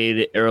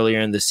played earlier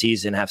in the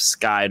season have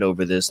skied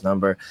over this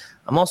number.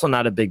 I'm also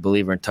not a big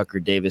believer in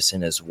Tucker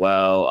Davidson as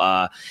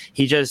well.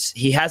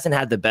 He hasn't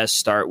had the best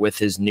start with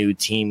his new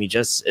team. He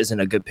just isn't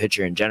a good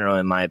pitcher in general,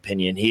 in my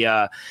opinion. He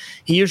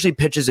usually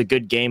pitches a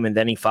good game and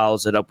then he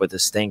follows it up with a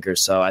stinker.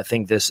 So I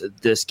think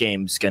this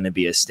game's going to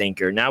be a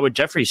stinker. Now with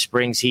Jeffrey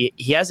Springs, he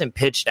hasn't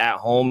pitched at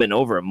home in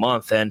over a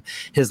month, and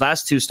his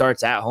last 2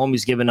 starts at home,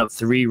 he's given up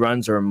 3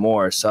 runs or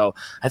more. So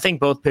I think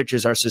both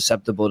pitchers are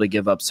susceptible to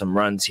give up some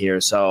runs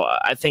here. So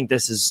I think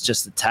this is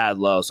just a tad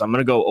low. So I'm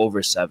going to go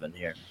over 7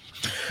 here.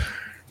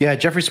 Yeah,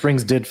 Jeffrey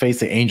Springs did face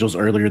the Angels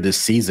earlier this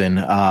season,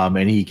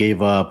 and he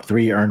gave up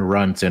 3 earned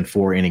runs and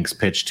 4 innings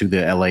pitched to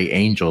the LA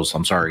Angels.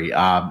 I'm sorry.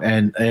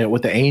 And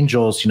with the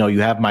Angels, you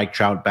have Mike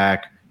Trout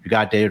back. You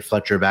got David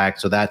Fletcher back.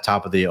 So that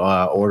top of the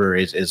order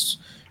is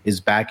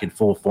back in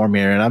full form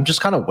here. And I'm just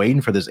kind of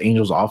waiting for this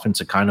Angels offense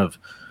to kind of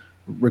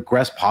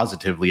regress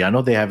positively. I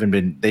know they've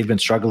been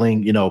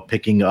struggling,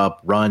 picking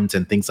up runs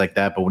and things like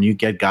that. But when you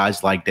get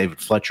guys like David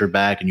Fletcher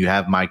back and you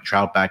have Mike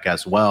Trout back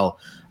as well,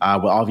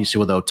 obviously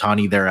with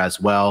Ohtani there as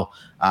well,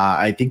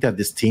 I think that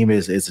this team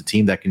is a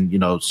team that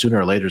can, sooner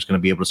or later is going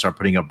to be able to start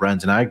putting up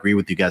runs. And I agree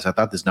with you guys. I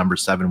thought this number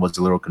 7 was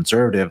a little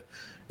conservative,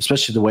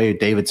 especially the way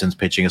Davidson's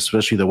pitching,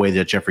 especially the way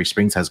that Jeffrey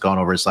Springs has gone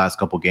over his last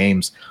couple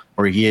games,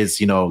 where he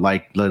is,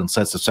 like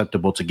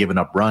susceptible to giving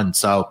up runs.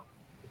 So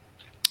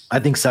I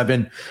think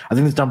 7. I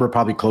think this number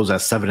probably closed at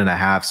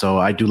 7.5. So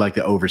I do like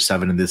the over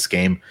 7 in this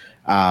game.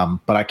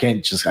 But I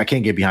can't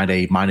get behind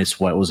a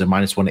minus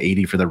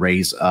 180 for the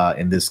Rays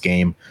in this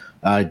game,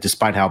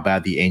 despite how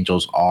bad the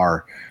Angels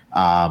are,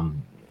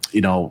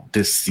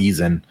 this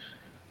season.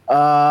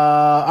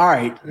 All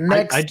right.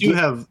 Next, I do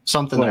have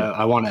something that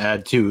I want to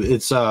add too.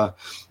 It's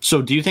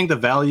so do you think the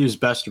value is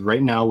best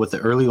right now with the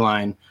early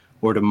line,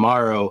 or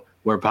tomorrow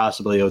where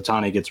possibly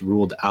Ohtani gets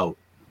ruled out?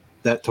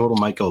 That total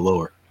might go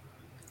lower.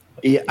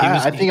 Yeah,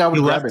 I think I would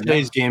grab it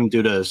today's game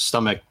due to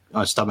stomach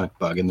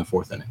bug in the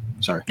 4th inning.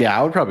 Sorry. Yeah,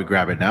 I would probably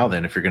grab it now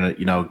then if you're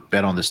gonna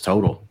bet on this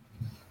total.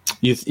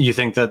 You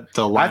think that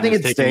the line? I think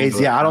it stays.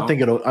 Yeah, I don't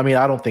think it'll. I mean,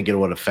 I don't think it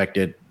would affect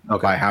it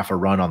by half a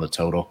run on the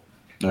total.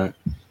 All right.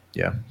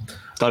 Yeah.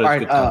 All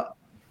right.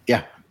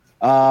 Yeah.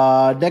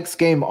 Next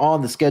game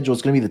on the schedule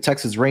is going to be the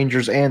Texas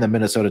Rangers and the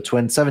Minnesota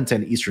Twins.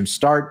 7:10 Eastern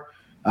start.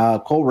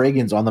 Cole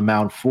Reagan's on the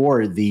mound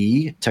for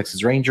the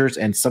Texas Rangers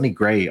and Sonny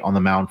Gray on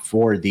the mound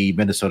for the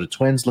Minnesota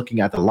Twins.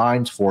 Looking at the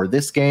lines for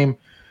this game,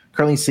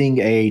 currently seeing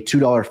a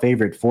 $2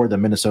 favorite for the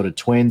Minnesota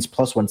Twins,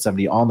 plus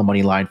 170 on the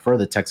money line for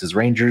the Texas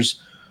Rangers.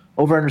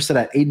 Over under set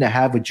at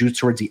 8.5 with juice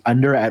towards the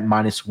under at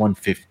minus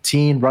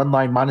 115. Run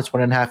line minus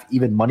 1.5,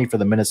 even money for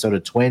the Minnesota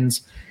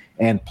Twins,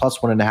 and plus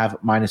 1.5,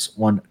 minus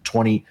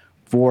 120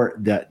 for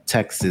the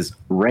Texas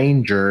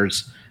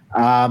Rangers.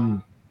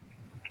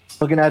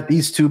 Looking at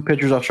these 2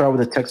 pitchers, I'll start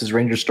with the Texas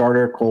Rangers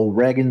starter, Cole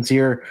Reagans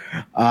here.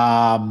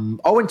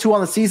 0-2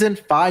 on the season,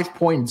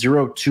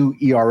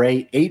 5.02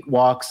 ERA, 8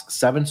 walks,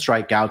 7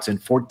 strikeouts,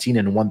 and 14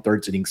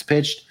 1/3 innings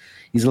pitched.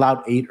 He's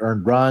allowed 8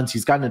 earned runs.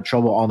 He's gotten in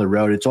trouble on the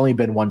road. It's only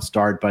been 1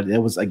 start, but it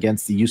was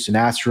against the Houston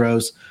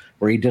Astros,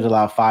 where he did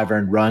allow 5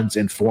 earned runs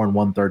and 4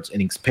 1/3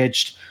 innings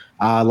pitched.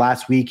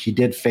 Last week, he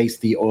did face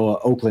the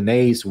Oakland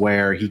A's,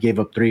 where he gave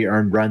up 3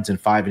 earned runs in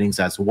 5 innings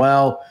as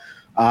well.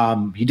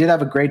 He did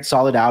have a great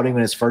solid outing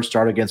in his first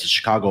start against the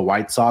Chicago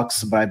White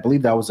Sox, but I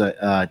believe that was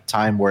a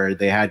time where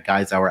they had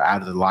guys that were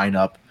out of the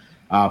lineup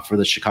for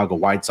the Chicago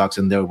White Sox,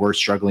 and they were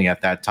struggling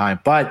at that time.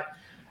 But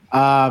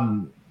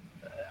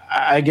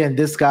again,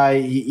 this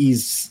guy,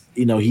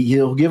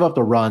 he'll give up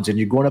the runs, and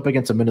you're going up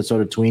against a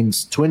Minnesota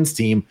Twins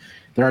team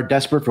that are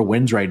desperate for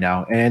wins right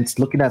now. And it's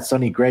looking at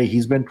Sonny Gray,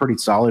 he's been pretty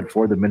solid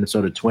for the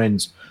Minnesota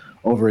Twins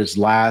over his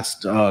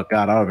last, I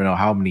don't even know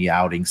how many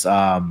outings.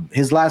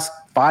 His last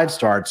 5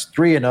 starts,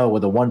 3-0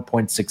 with a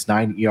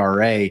 1.69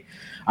 ERA.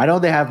 I know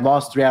they have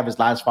lost 3 out of his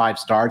last 5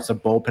 starts. The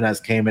bullpen has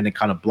came in and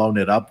kind of blown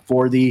it up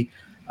for the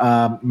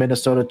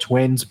Minnesota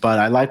Twins, but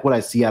I like what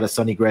I see out of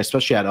Sonny Gray,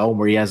 especially at home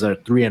where he has a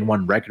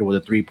 3-1 record with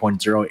a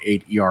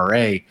 3.08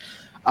 ERA.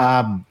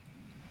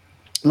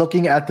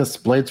 Looking at the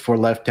splits for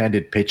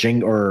left-handed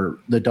pitching or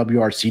the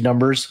WRC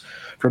numbers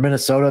for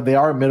Minnesota, they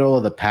are middle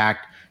of the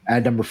pack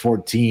at number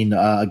 14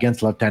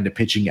 against left-handed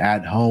pitching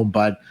at home.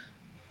 But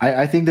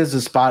I think there's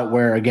a spot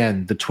where,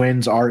 again, the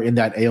Twins are in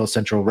that AL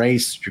Central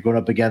race. You're going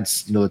up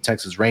against the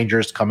Texas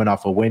Rangers coming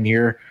off a win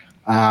here.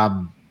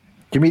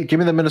 Give me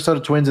the Minnesota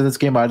Twins in this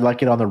game. I'd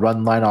like it on the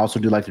run line. I also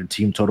do like their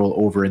team total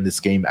over in this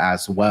game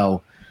as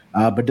well.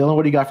 But Dylan,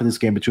 what do you got for this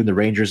game between the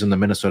Rangers and the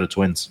Minnesota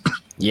Twins?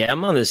 Yeah,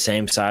 I'm on the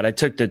same side. I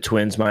took the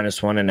Twins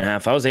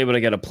 -1.5. I was able to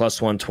get a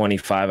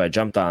 +125. I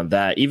jumped on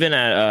that. Even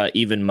at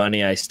even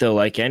money, I still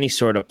like any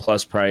sort of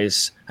plus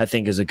price. I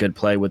think is a good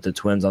play with the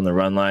Twins on the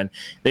run line.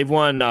 They've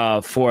won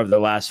 4 of the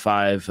last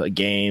 5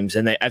 games,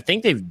 and I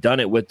think they've done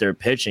it with their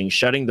pitching,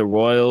 shutting the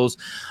Royals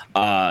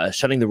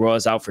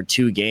out for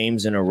 2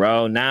 games in a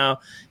row. Now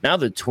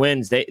the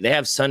Twins, they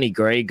have Sonny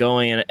Gray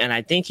going, and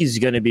I think he's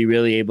going to be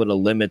really able to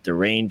limit the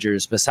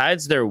Rangers.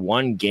 Besides their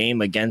 1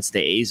 game against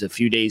the A's a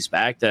few days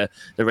back, the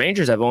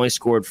Rangers have only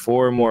scored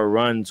 4 more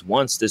runs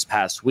once this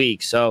past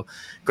week. So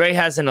Gray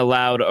hasn't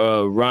allowed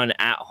a run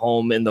at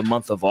home in the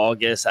month of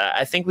August.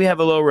 I think we have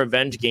a little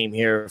revenge game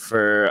here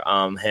for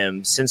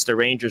him, since the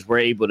Rangers were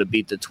able to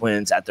beat the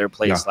Twins at their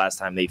place last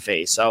time they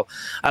faced. So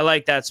I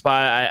like that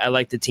spot. I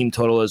like the team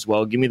total as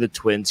well. Give me the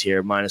Twins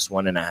here,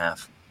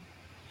 -1.5.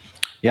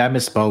 Yeah, I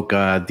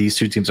misspoke. These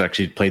 2 teams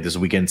actually played this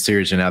weekend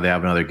series, and now they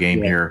have another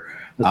game here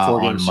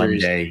on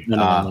Monday.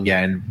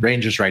 And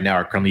Rangers right now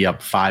are currently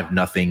up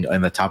 5-0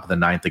 in the top of the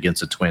 9th against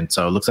the Twins.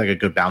 So it looks like a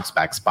good bounce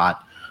back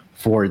spot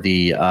for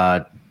the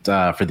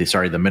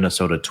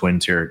Minnesota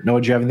Twins here. Noah,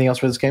 do you have anything else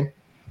for this game?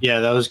 Yeah,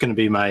 that was going to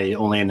be my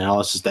only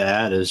analysis to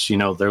add is,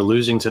 they're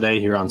losing today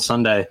here on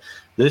Sunday.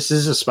 This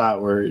is a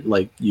spot where,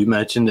 like you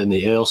mentioned, in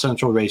the AL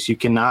Central race, you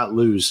cannot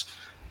lose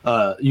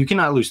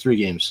 3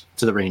 games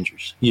to the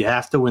Rangers. You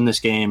have to win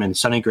this game, and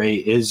Sonny Gray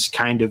is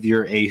kind of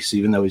your ace,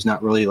 even though he's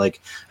not really like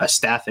a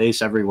staff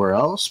ace everywhere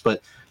else.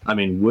 But, I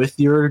mean, with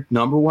your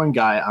number 1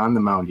 guy on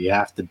the mound, you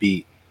have to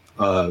beat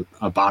a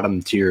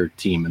bottom-tier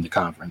team in the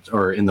conference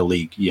or in the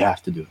league. You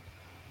have to do it.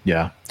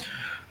 Yeah.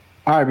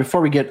 All right, before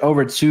we get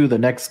over to the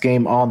next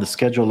game on the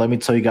schedule, let me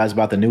tell you guys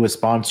about the newest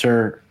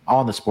sponsor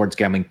on the Sports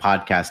Gambling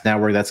Podcast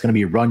Network. That's going to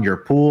be Run Your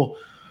Pool.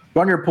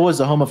 Run Your Pool is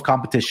the home of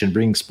competition,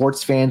 bringing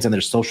sports fans and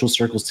their social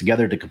circles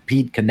together to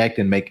compete, connect,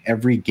 and make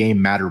every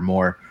game matter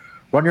more.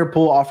 Run Your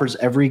Pool offers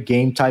every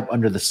game type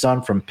under the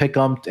sun, from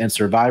Pick'em and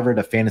Survivor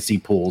to fantasy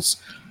pools.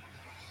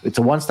 It's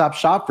a one-stop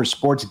shop for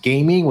sports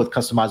gaming with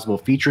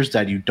customizable features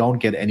that you don't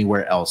get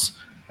anywhere else.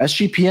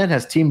 SGPN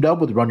has teamed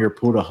up with Run Your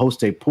Pool to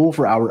host a pool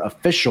for our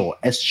official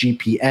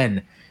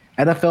SGPN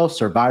NFL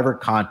Survivor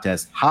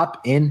contest.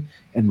 Hop in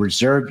and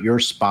reserve your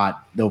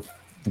spot. The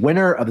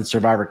winner of the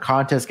Survivor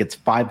contest gets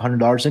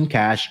 $500 in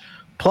cash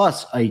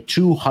plus a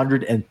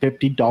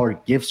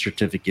 $250 gift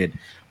certificate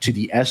to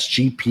the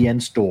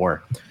SGPN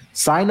store.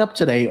 Sign up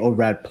today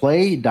over at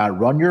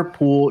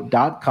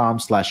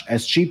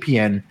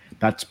play.runyourpool.com/SGPN.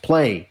 That's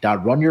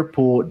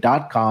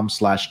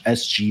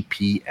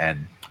play.runyourpool.com/SGPN.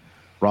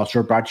 We're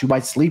also brought to you by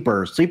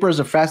Sleeper. Sleeper is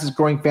the fastest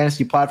growing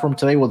fantasy platform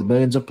today with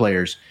millions of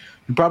players.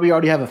 You probably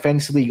already have a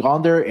fantasy league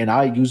on there, and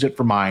I use it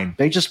for mine.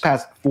 They just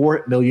passed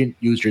 4 million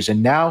users,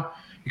 and now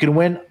you can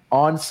win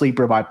on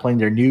Sleeper by playing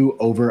their new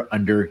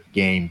over-under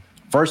game.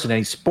 First, in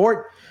any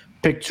sport,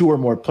 pick 2 or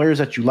more players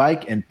that you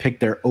like and pick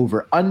their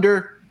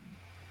over-under.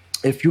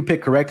 If you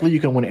pick correctly, you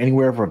can win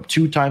anywhere from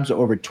 2 times to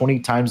over 20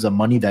 times the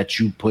money that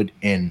you put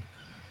in.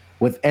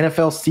 With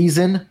NFL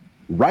season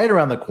right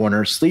around the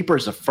corner, Sleeper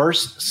is the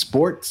first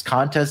sports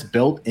contest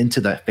built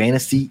into the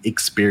fantasy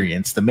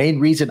experience. The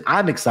main reason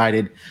I'm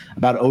excited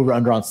about Over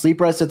Under on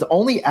Sleeper is it's the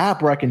only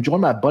app where I can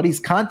join my buddy's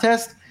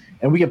contest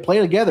and we can play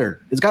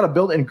together. It's got a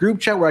built-in group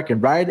chat where I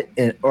can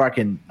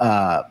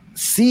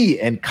see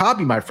and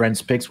copy my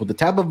friends' picks with the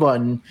tap of a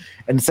button,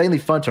 and insanely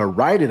fun to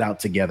write it out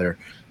together.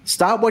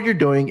 Stop what you're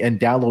doing and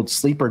download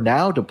Sleeper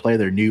now to play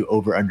their new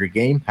over-under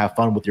game. Have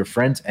fun with your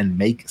friends and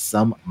make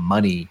some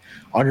money.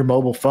 On your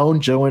mobile phone,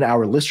 join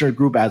our listener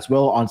group as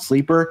well on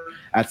Sleeper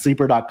at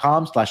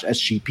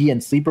sleeper.com/SGP,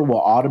 and Sleeper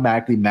will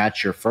automatically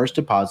match your first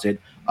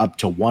deposit up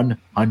to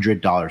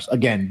 $100.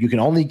 Again, you can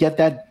only get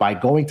that by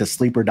going to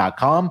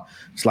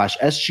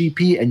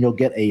sleeper.com/SGP, and you'll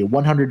get a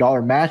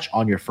 $100 match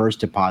on your first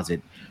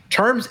deposit.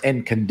 Terms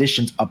and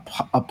conditions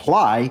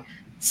apply.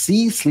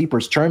 See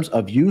Sleeper's terms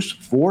of use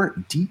for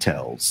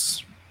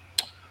details.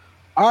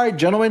 All right,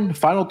 gentlemen,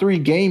 final 3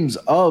 games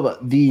of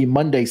the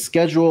Monday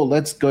schedule.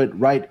 Let's get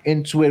right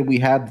into it. We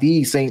have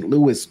the St.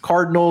 Louis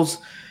Cardinals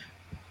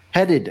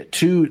headed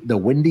to the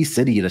Windy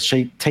City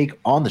to take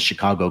on the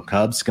Chicago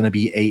Cubs. It's going to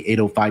be a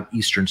 8:05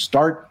 Eastern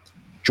start.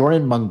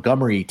 Jordan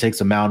Montgomery takes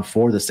a mound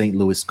for the St.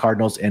 Louis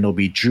Cardinals, and it'll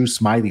be Drew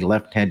Smyly,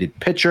 left-handed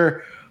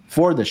pitcher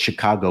for the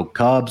Chicago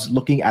Cubs.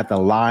 Looking at the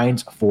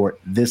lines for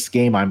this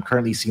game, I'm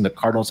currently seeing the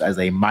Cardinals as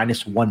a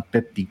minus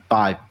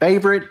 155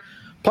 favorite,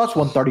 plus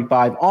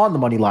 135 on the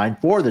money line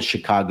for the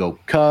Chicago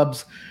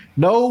Cubs.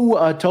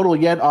 No total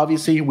yet.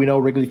 Obviously, we know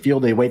Wrigley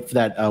Field, they wait for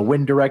that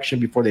wind direction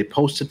before they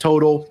post a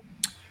total.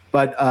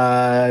 But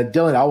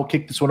Dylan, I will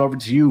kick this one over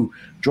to you.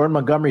 Jordan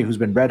Montgomery, who's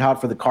been red hot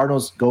for the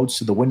Cardinals, goes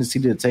to the Windy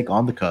City to take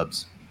on the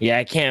Cubs. Yeah,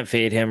 I can't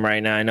fade him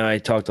right now. I know I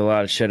talked a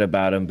lot of shit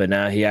about him, but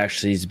now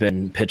he's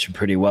been pitching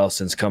pretty well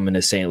since coming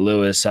to St.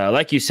 Louis.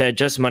 Like you said,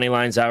 just money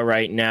lines out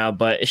right now,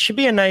 but it should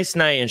be a nice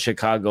night in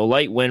Chicago.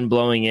 Light wind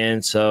blowing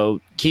in, so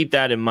keep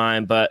that in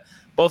mind. But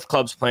both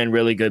clubs playing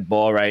really good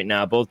ball right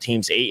now. Both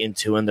teams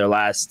 8-2 in their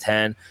last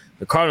 10.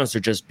 The Cardinals are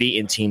just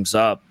beating teams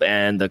up,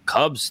 and the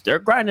Cubs, they're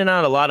grinding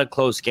out a lot of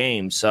close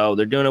games. So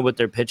they're doing it with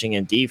their pitching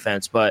and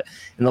defense. But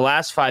in the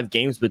last 5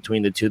 games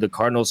between the two, the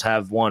Cardinals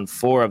have won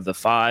 4 of the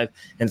 5,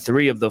 and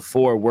 3 of the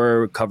 4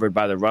 were covered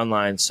by the run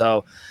line.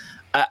 So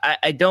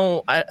I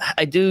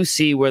do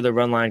see where the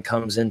run line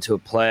comes into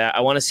play. I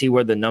want to see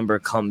where the number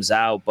comes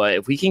out. But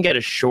if we can get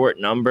a short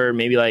number,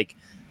 maybe like,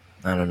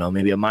 I don't know,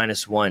 maybe a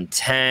minus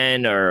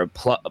 110 or a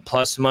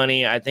plus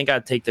money, I think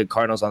I'd take the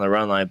Cardinals on the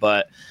run line.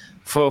 But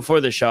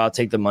for the show, I'll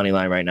take the money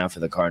line right now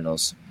for the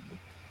Cardinals.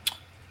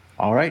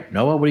 All right,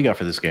 Noah, what do you got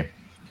for this game?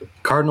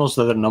 Cardinals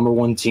are the number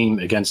 1 team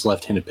against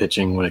left-handed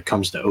pitching when it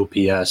comes to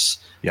OPS.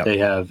 Yep. They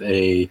have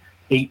a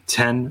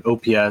 810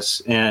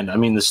 OPS, and I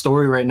mean the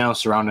story right now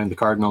surrounding the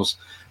Cardinals,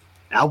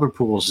 Albert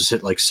Pujols has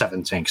hit like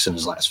 7 tanks in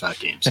his last 5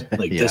 games.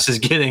 Like This is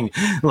getting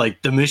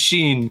like the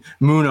machine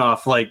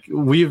Munaf. Like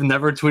we've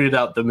never tweeted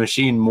out the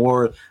machine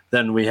more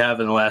than we have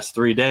in the last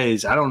 3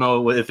 days. I don't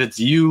know if it's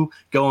you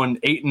going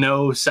 8-0,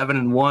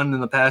 7-1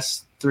 in the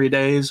past 3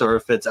 days, or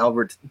if it's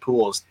Albert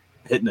Pujols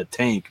hitting a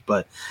tank.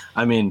 But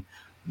I mean,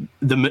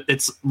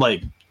 it's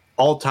like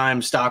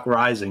all-time stock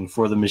rising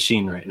for the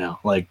machine right now.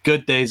 Like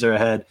good days are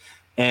ahead,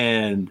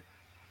 and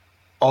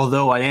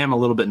although I am a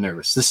little bit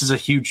nervous, this is a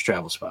huge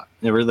travel spot.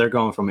 They're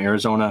going from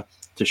Arizona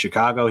to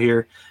Chicago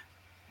here.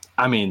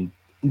 I mean,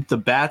 the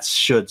bats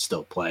should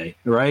still play,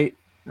 right?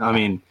 I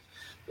mean,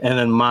 and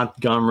then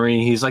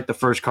Montgomery, he's like the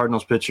first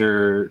Cardinals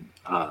pitcher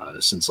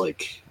since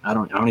like I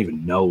don't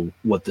even know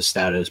what the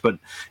stat is, but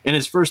in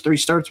his first 3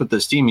 starts with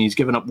this team, he's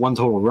given up 1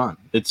 total run.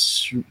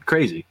 It's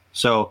crazy.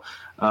 So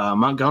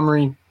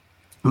Montgomery,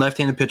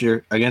 left-handed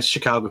pitcher against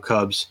Chicago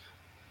Cubs.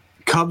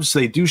 Cubs,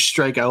 they do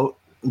strike out.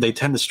 They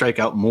tend to strike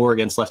out more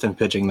against left-hand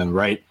pitching than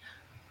right.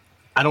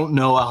 I don't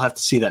know. I'll have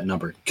to see that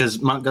number because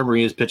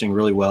Montgomery is pitching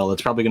really well.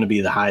 It's probably going to be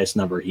the highest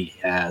number he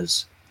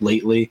has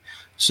lately.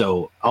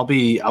 So I'll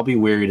be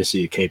wary to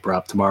see a K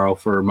prop tomorrow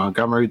for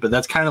Montgomery, but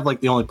that's kind of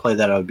like the only play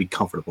that I would be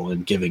comfortable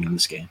in giving in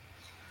this game.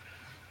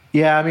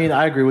 Yeah, I mean,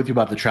 I agree with you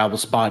about the travel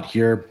spot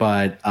here,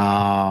 but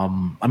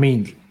I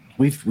mean,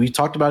 we've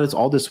talked about it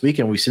all this week,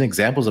 and we've seen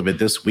examples of it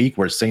this week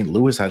where St.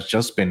 Louis has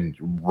just been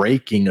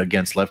raking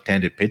against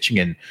left-handed pitching.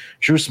 And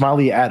Drew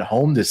Smyly at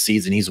home this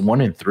season, he's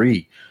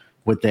 1-3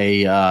 with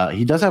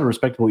he does have a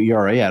respectable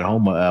ERA at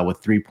home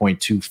with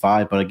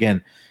 3.25. But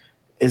again,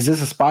 is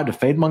this a spot to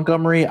fade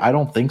Montgomery? I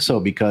don't think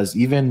so, because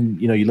even,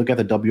 you look at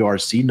the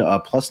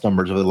WRC plus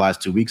numbers over the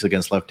last 2 weeks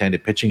against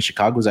left-handed pitching.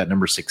 Chicago's at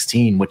number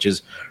 16, which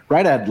is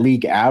right at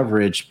league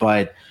average,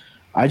 but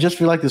I just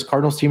feel like this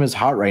Cardinals team is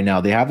hot right now.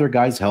 They have their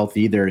guys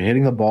healthy. They're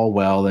hitting the ball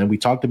well. And we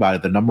talked about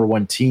it, the number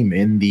 1 team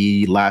in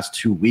the last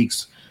 2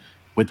 weeks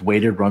with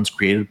weighted runs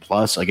created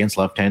plus against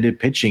left-handed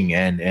pitching.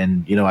 And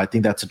I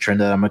think that's a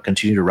trend that I'm going to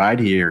continue to ride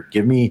here.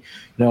 Give me,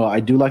 I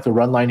do like the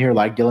run line here.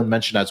 Like Dylan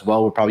mentioned as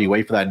well, we'll probably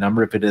wait for that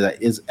number. If it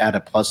is at a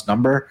plus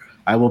number,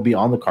 I will be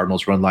on the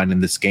Cardinals run line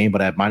in this game,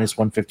 but at minus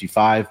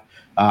 155,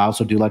 I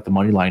also do like the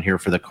money line here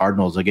for the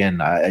Cardinals.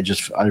 Again, I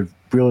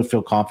really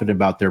feel confident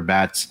about their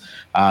bats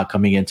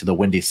coming into the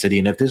Windy City.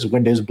 And if this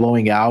wind is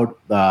blowing out,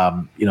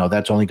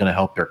 that's only going to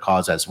help their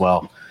cause as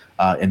well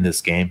in this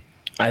game.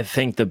 I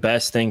think the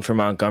best thing for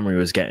Montgomery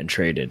was getting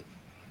traded.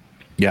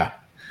 Yeah.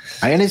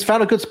 And he's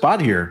found a good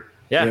spot here.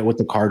 Yeah, with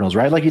the Cardinals,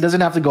 right? Like he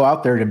doesn't have to go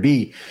out there and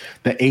be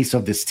the ace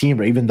of this team,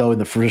 right? Even though in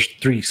the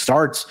first 3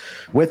 starts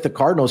with the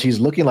Cardinals, he's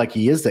looking like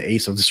he is the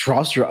ace of this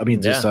roster. I mean,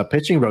 this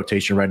pitching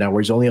rotation right now,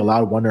 where he's only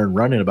allowed 1 earned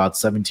run in about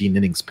 17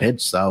 innings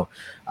pitched. So,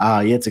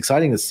 it's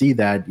exciting to see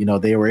that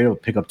they were able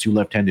to pick up 2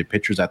 left-handed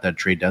pitchers at that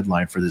trade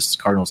deadline for this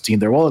Cardinals team.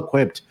 They're well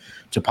equipped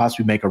to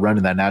possibly make a run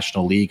in that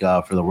National League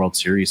for the World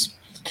Series.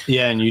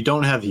 Yeah, and you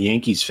don't have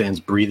Yankees fans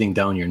breathing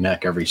down your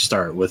neck every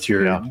start with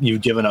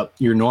you've given up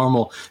your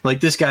normal, like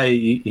this guy,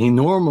 he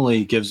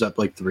normally gives up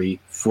like 3-4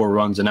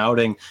 runs an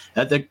outing.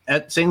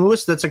 At St.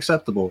 Louis, that's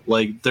acceptable.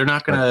 Like they're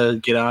not gonna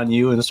get on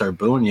you and start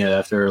booing you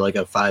after like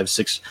a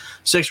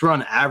 5-6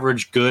 run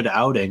average good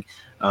outing,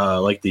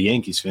 like the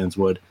Yankees fans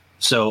would.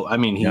 So I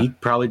mean, he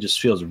probably just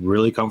feels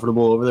really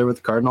comfortable over there with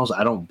the Cardinals.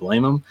 I don't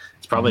blame him.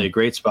 Probably a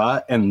great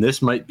spot, and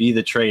this might be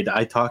the trade.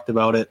 I talked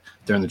about it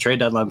during the trade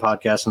deadline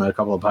podcast and a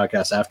couple of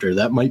podcasts after.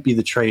 That might be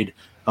the trade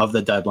of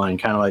the deadline,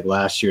 kind of like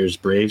last year's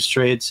Braves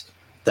trades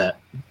that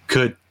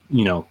could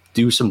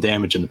do some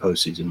damage in the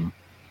postseason.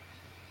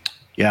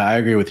 Yeah, I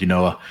agree with you,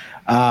 Noah.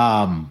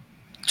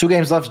 2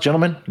 games left,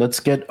 gentlemen. Let's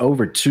get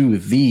over to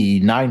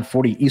the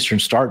 9:40 Eastern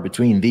start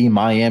between the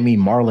Miami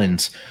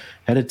Marlins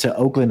headed to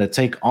Oakland to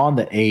take on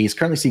the A's.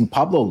 Currently seeing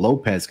Pablo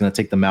Lopez going to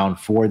take the mound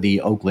for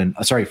the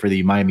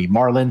Miami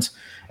Marlins,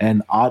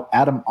 and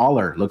Adam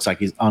Oller looks like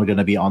he's going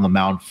to be on the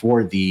mound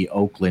for the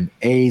Oakland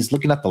A's.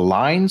 Looking at the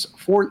lines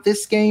for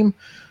this game,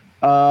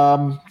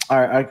 all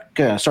right,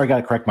 got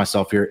to correct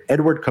myself here.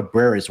 Edward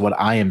Cabrera is what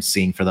I am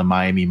seeing for the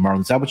Miami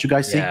Marlins. Is that what you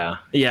guys see?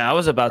 Yeah, I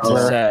was about to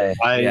say.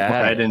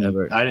 I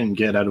didn't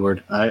get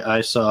Edward. I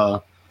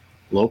saw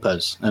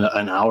Lopez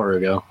an hour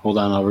ago. Hold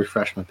on, I'll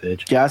refresh my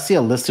page. Yeah, I see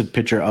a listed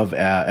picture of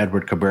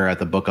Edward Cabrera at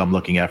the book I'm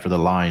looking at for the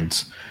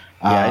lines.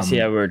 I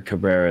see Edward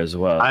Cabrera as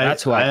well.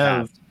 That's who I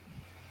have.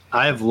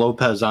 I have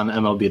Lopez on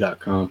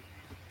MLB.com.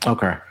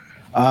 Okay.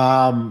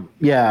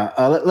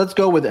 Let's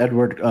go with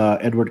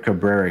Edward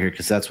Cabrera here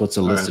because that's what's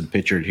listed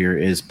pictured here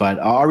is. But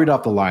I'll read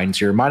off the lines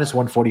here.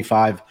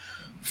 -145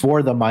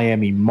 for the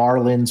Miami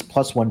Marlins,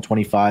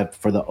 +125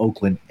 for the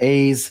Oakland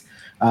A's.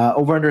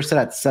 Over under set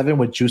at 7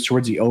 with juice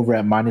towards the over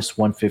at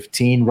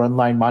 -115. Run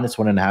line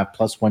 -1.5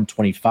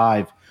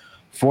 +125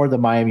 for the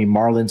Miami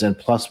Marlins and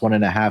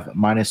 +1.5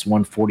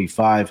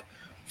 -145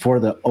 for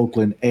the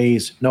Oakland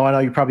A's. No, I know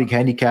you probably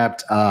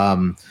handicapped.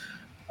 I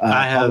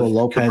have Pablo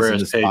Lopez Cabrera's in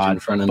the page spot, in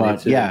front of but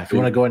me. Too, yeah, if you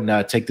want to go ahead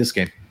and take this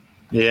game.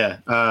 Yeah,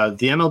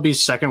 the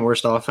MLB's second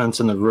worst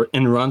offense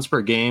in runs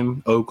per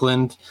game.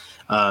 Oakland,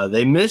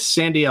 they missed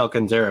Sandy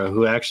Alcantara,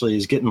 who actually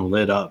is getting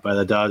lit up by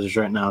the Dodgers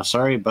right now.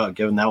 Sorry about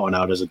giving that one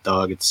out as a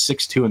dog. It's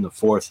 6-2 in the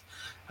fourth,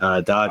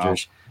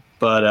 Dodgers.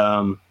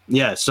 Wow.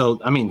 But so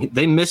I mean,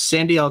 they missed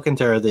Sandy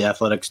Alcantara. The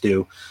Athletics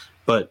do.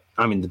 But,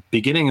 I mean, the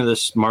beginning of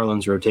this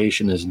Marlins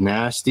rotation is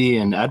nasty,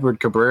 and Edward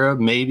Cabrera,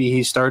 maybe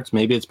he starts.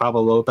 Maybe it's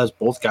Pablo Lopez.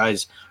 Both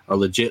guys are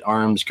legit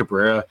arms.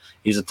 Cabrera,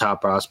 he's a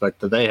top prospect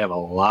that they have a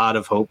lot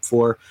of hope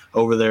for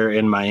over there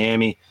in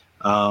Miami.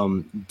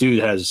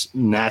 Dude has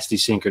nasty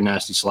sinker,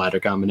 nasty slider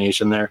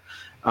combination there.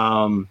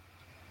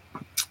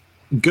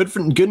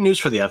 Good news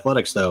for the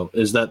Athletics, though,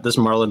 is that this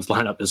Marlins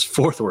lineup is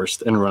 4th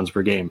worst in runs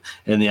per game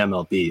in the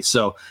MLB.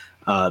 So,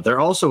 they're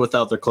also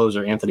without their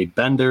closer Anthony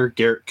Bender,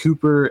 Garrett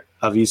Cooper,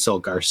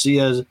 Avisel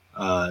Garcia,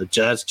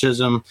 Jazz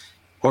Chisholm,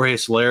 Jorge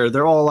Soler.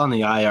 They're all on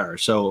the IR.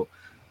 So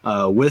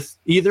with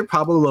either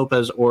Pablo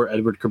Lopez or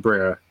Edward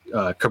Cabrera,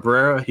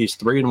 he's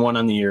 3-1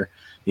 on the year.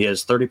 He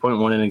has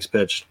 30.1 innings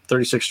pitched,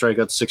 36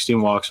 strikeouts,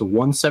 16 walks,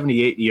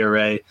 178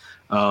 ERA.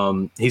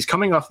 He's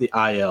coming off the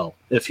IL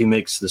if he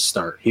makes the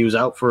start. He was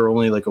out for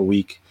only like a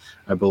week,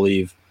 I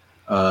believe.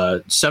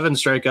 7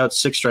 strikeouts,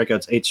 6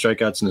 strikeouts, 8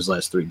 strikeouts in his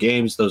last 3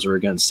 games. Those are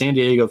against San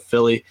Diego,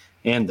 Philly,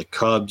 and the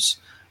Cubs.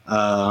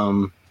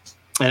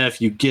 And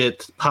if you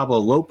get Pablo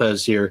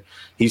Lopez here,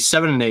 he's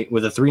 7-8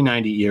 with a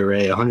 3.90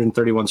 ERA,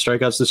 131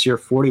 strikeouts this year,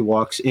 40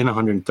 walks in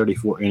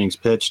 134 innings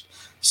pitched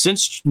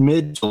since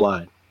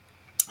mid-July.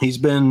 He's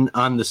been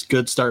on this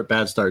good start,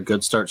 bad start,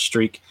 good start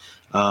streak.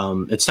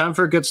 It's time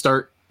for a good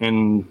start,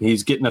 and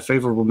he's getting a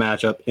favorable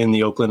matchup in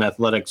the Oakland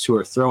Athletics, who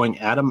are throwing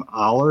Adam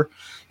Oller.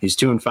 He's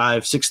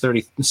 2-5,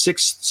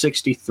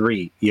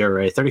 663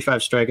 ERA,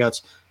 35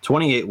 strikeouts,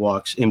 28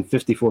 walks in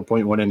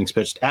 54.1 innings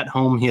pitched. At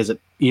home, he has an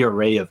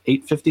ERA of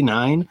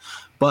 8.59,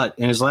 but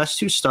in his last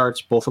 2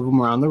 starts, both of them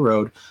were on the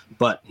road,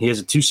 but he has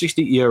a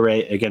 2.60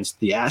 ERA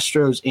against the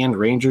Astros and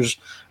Rangers.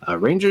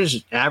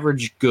 Rangers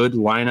average good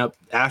lineup.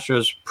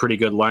 Astros pretty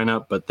good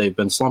lineup, but they've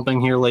been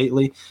slumping here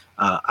lately.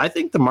 I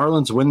think the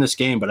Marlins win this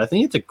game, but I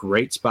think it's a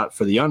great spot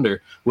for the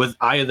under with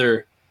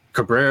either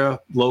Cabrera,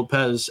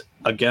 Lopez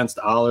against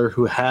Oller,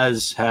 who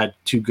has had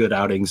 2 good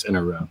outings in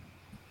a row.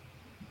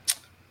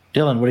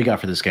 Dylan, what do you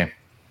got for this game?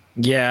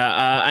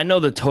 Yeah, I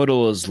know the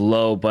total is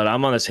low, but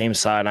I'm on the same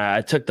side.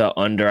 I took the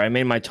under. I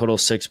made my total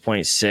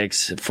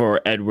 6.6 for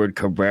Edward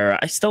Cabrera.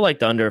 I still like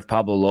the under if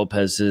Pablo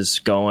Lopez is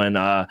going.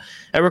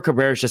 Edward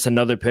Cabrera is just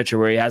another pitcher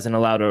where he hasn't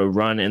allowed a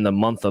run in the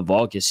month of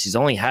August. He's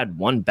only had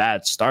 1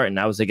 bad start, and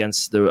that was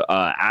against the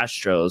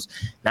Astros.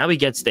 Now he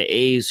gets the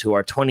A's, who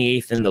are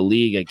 28th in the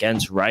league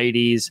against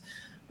righties.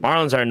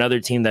 Marlins are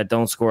another team that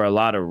don't score a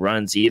lot of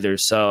runs either,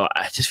 so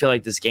I just feel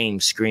like this game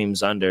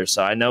screams under.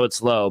 So I know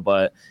it's low,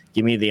 but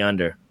give me the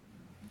under.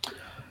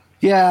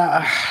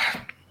 Yeah,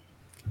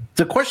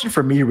 the question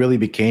for me really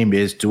became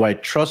is, do I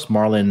trust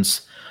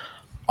Marlins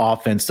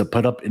offense to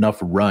put up enough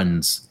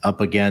runs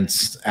up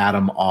against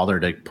Adam Oller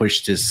to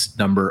push this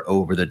number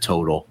over the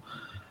total?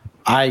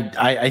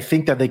 I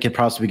think that they could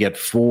possibly get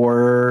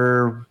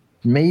 4,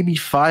 maybe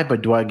 5,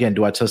 but do I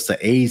trust the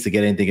A's to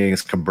get anything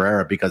against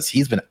Cabrera, because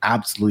he's been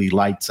absolutely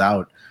lights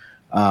out.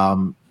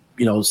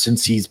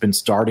 Since he's been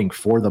starting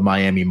for the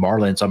Miami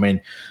Marlins. I mean,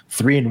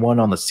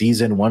 3-1 on the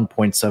season,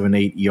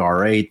 1.78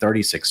 ERA,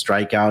 36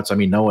 strikeouts. I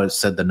mean, Noah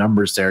said the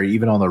numbers there.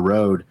 Even on the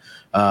road,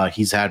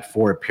 he's had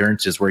 4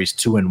 appearances where he's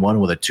 2-1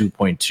 with a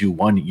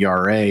 2.21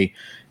 ERA,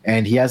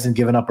 and he hasn't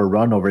given up a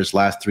run over his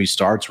last 3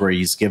 starts where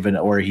he's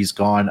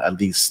gone at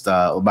least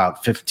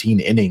about 15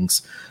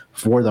 innings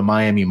for the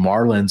Miami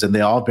Marlins, and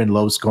they all have been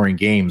low-scoring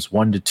games,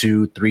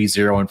 1-2,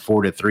 3-0, and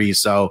 4-3.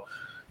 So,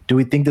 Do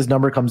we think this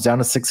number comes down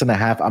to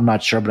 6.5? I'm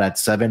not sure, but at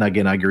 7,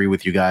 again, I agree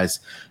with you guys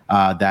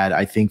that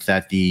I think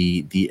that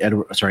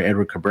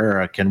Edward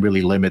Cabrera can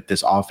really limit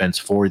this offense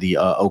for the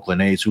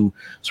Oakland A's, who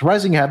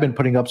surprisingly have been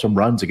putting up some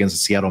runs against the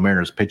Seattle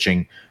Mariners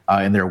pitching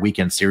in their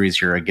weekend series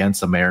here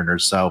against the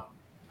Mariners. So,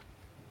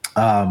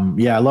 I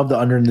love the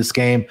under in this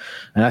game,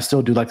 and I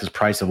still do like this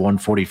price of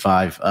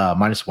 145,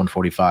 minus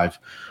 145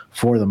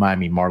 for the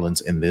Miami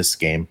Marlins in this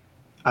game.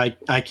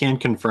 I can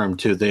confirm,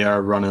 too, they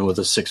are running with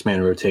a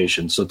 6-man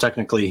rotation. So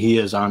technically he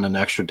is on an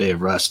extra day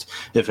of rest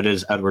if it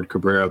is Edward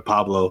Cabrera.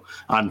 Pablo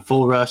on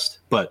full rest,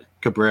 but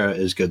Cabrera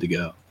is good to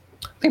go.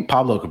 I think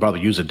Pablo could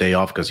probably use a day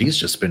off because he's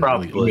just been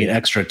really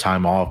extra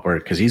time off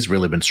because he's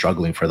really been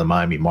struggling for the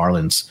Miami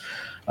Marlins.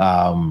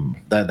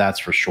 That's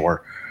for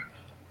sure.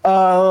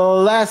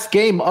 Last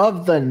game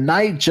of the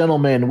night,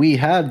 gentlemen. We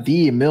have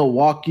the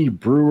Milwaukee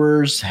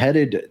Brewers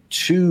headed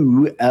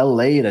to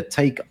LA to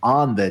take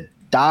on the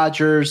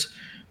Dodgers.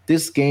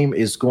 This game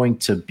is going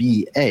to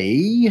be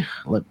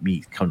let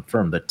me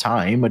confirm the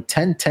time, a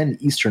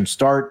 10:10 Eastern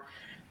start.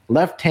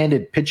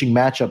 Left-handed pitching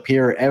matchup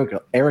here.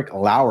 Eric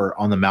Lauer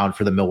on the mound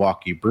for the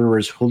Milwaukee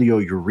Brewers. Julio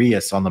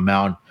Urias on the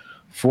mound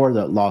for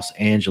the Los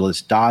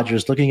Angeles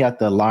Dodgers. Looking at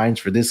the lines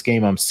for this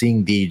game, I'm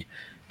seeing the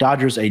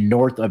Dodgers a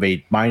north of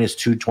a minus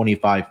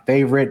 225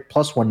 favorite,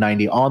 plus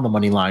 190 on the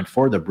money line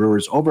for the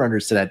Brewers. Over-under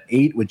set at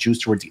 8 with juice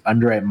towards the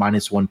under at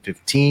minus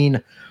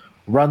 115.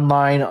 Run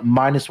line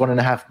minus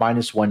 1.5,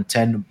 minus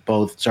 110,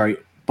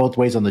 both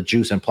ways on the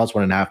juice, and plus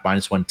 1.5,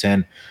 minus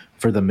 110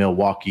 for the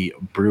Milwaukee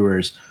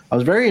Brewers. I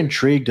was very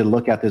intrigued to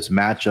look at this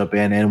matchup,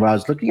 and when I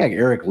was looking at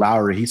Eric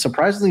Lauer, he's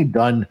surprisingly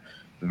done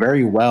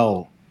very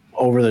well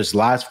over this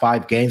last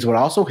 5 games, but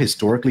also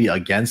historically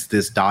against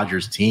this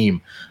Dodgers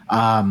team.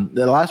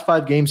 The last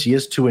 5 games, he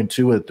is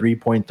 2-2 with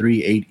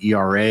 3.38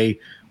 ERA,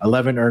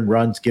 11 earned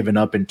runs given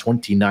up in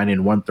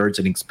 29 1/3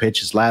 innings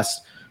pitched. His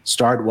last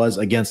start was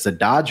against the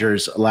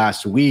Dodgers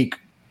last week,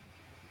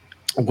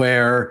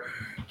 where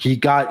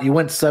he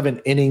went 7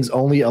 innings,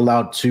 only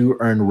allowed 2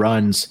 earned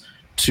runs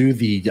to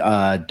the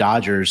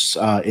Dodgers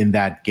in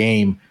that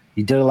game.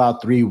 He did allow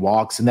 3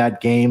 walks in that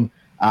game,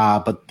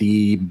 but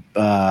the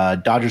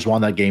Dodgers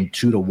won that game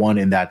 2-1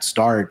 in that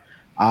start.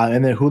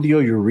 And then Julio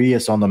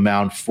Urias on the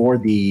mound for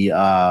the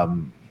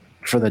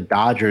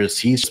Dodgers.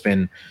 He's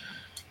been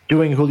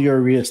doing Julio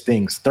Urias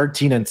things.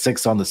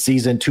 13-6 on the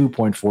season,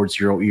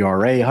 2.40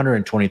 ERA,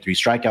 123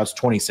 strikeouts,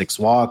 26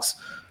 walks.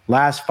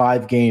 Last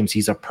 5 games,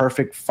 he's a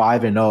perfect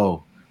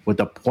 5-0 with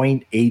a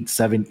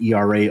 .87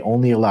 ERA,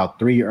 only allowed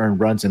 3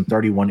 earned runs in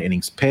 31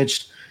 innings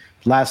pitched.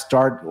 Last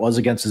start was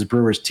against his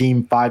Brewers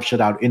team, 5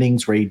 shutout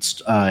innings where he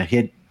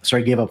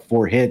gave up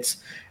 4 hits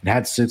and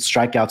had 6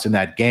 strikeouts in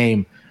that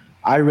game.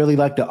 I really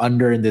like the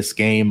under in this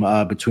game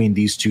between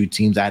these two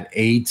teams at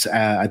 8.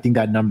 I think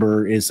that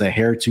number is a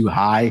hair too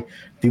high.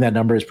 I think that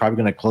number is probably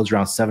going to close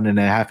around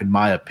 7.5 in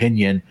my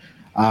opinion.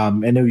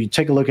 And if you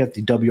take a look at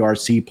the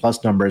WRC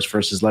plus numbers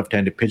versus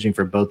left-handed pitching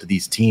for both of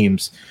these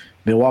teams,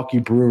 Milwaukee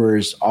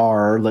Brewers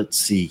are, let's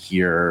see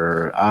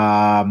here,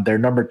 they're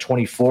number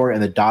 24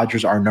 and the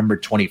Dodgers are number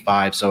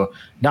 25. So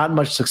not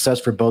much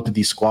success for both of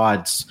these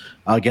squads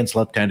against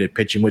left-handed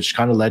pitching, which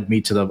kind of led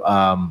me to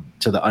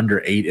the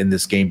under 8 in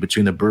this game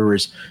between the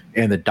Brewers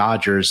and the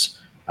Dodgers.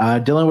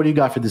 Dylan, what do you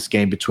got for this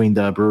game between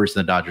the Brewers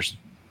and the Dodgers?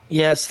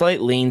 Yeah,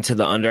 slight lean to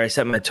the under. I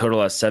set my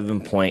total at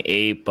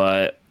 7.8,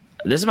 but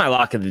this is my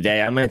lock of the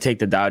day. I'm going to take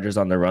the Dodgers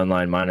on the run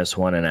line minus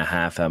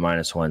 1.5 at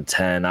minus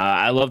 110.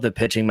 I love the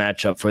pitching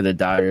matchup for the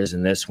Dodgers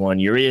in this one.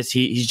 Urias,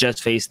 he's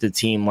just faced the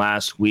team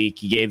last week.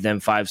 He gave them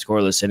 5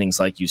 scoreless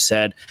innings, like you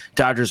said.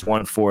 Dodgers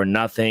won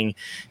 4-0.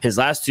 His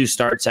last 2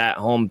 starts at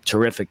home,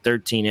 terrific.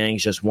 13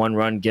 innings, just 1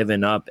 run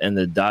given up, and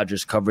the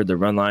Dodgers covered the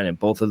run line in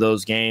both of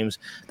those games.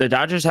 The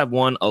Dodgers have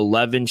won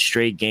 11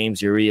 straight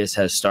games Urias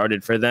has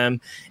started for them,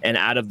 and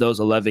out of those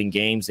 11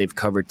 games, they've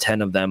covered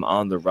 10 of them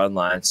on the run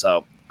line.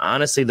 So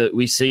honestly, that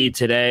we see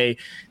today,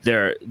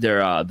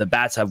 the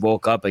bats have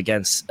woke up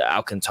against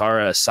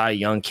Alcantara, a Cy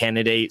Young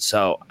candidate.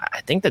 So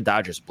I think the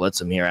Dodgers blitz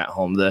them here at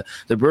home. The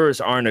Brewers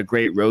aren't a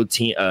great road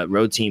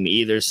team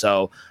either.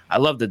 So I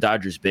love the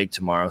Dodgers big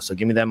tomorrow. So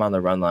give me them on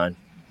the run line.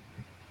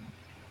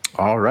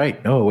 All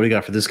right. Noah, what do you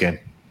got for this game?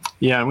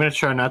 Yeah, I'm going to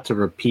try not to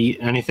repeat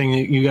anything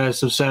that you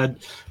guys have said,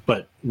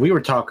 but we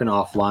were talking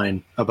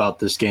offline about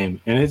this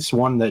game, and it's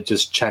one that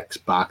just checks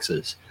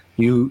boxes.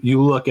 You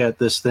look at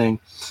this thing,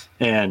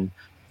 and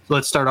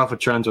let's start off with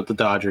trends with the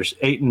Dodgers.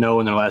 8-0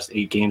 in their last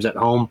 8 games at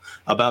home,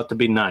 about to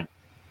be 9.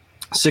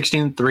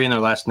 16-3 in their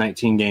last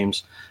 19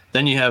 games.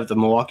 Then you have the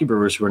Milwaukee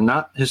Brewers, who are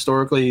not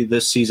historically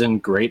this season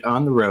great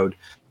on the road.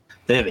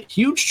 They have a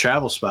huge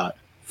travel spot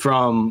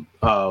from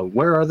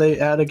where are they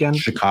at again?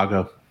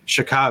 Chicago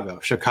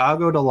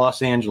to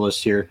Los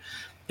Angeles here.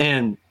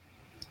 And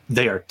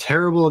they are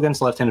terrible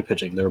against left-handed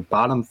pitching. They're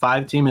bottom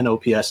 5 team in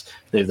OPS.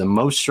 They have the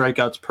most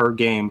strikeouts per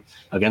game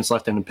against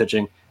left-handed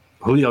pitching.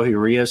 Julio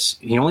Urias,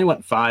 he only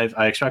went 5.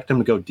 I expect him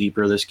to go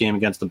deeper this game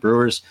against the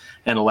Brewers.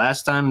 And the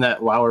last time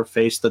that Lauer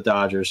faced the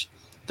Dodgers,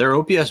 their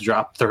OPS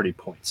dropped 30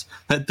 points.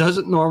 That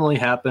doesn't normally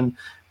happen,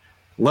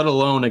 let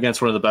alone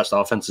against one of the best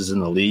offenses in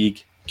the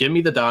league. Give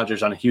me the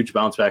Dodgers on a huge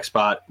bounce back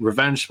spot,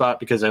 revenge spot,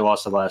 because they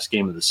lost the last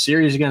game of the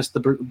series against the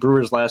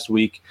Brewers last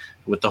week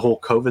with the whole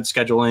COVID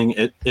scheduling.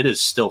 It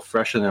is still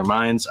fresh in their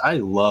minds. I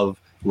love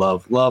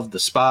the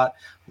spot.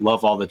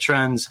 Love all the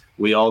trends.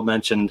 We all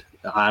mentioned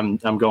I'm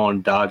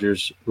going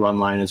Dodgers run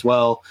line as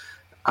well.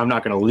 I'm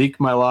not going to leak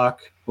my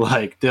lock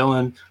like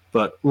Dylan,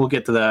 but we'll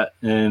get to that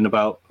in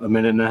about a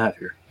minute and a half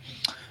here.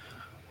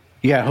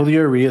 Yeah,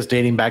 Julio Urias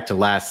dating back to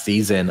last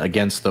season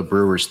against the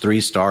Brewers,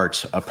 3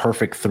 starts, a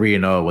perfect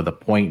 3-0 with a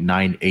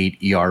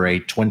 .98 ERA,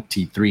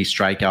 23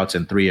 strikeouts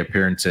and 3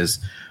 appearances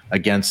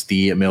against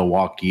the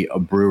Milwaukee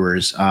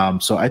Brewers.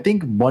 So I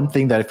think one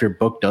thing that if your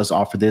book does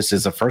offer this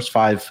is the first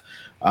 5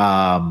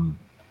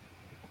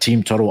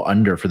 team total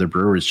under for the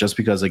Brewers, just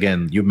because,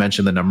 again, you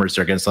mentioned the numbers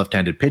there against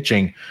left-handed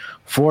pitching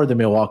for the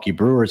Milwaukee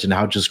Brewers and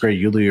how just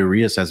great Julio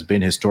Urias has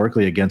been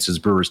historically against his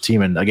Brewers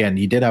team. And again,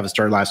 he did have a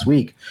start last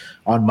week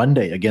on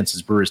Monday against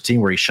his Brewers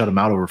team where he shut him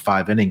out over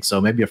 5 innings. So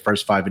maybe a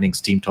first 5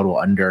 innings team total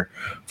under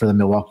for the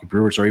Milwaukee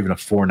Brewers, or even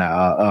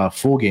a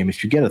full game.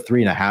 If you get a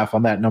 3.5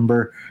 on that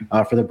number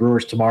for the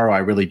Brewers tomorrow, I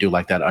really do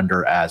like that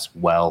under as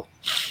well.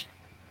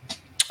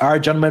 All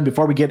right, gentlemen,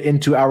 before we get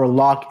into our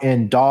lock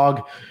and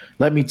dog,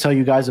 let me tell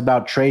you guys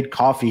about Trade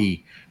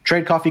Coffee.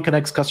 Trade Coffee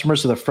connects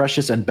customers to the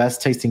freshest and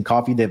best tasting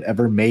coffee they've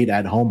ever made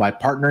at home by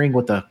partnering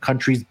with the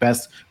country's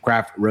best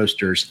craft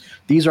roasters.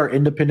 These are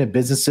independent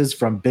businesses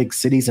from big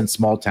cities and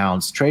small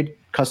towns. Trade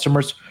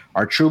customers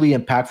are truly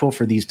impactful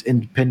for these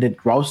independent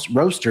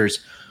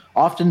roasters,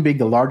 often being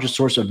the largest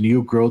source of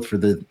new growth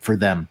for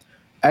them.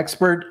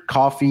 Expert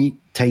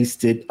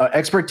tasted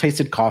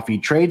coffee.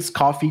 Trade's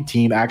coffee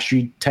team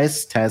actually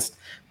test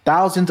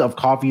thousands of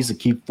coffees to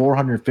keep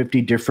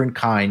 450 different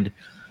kind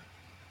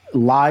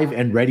live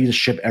and ready to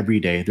ship every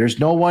day. There's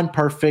no one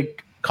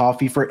perfect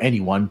coffee for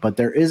anyone, but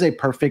there is a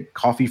perfect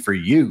coffee for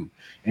you,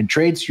 and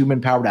Trade's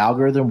human-powered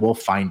algorithm will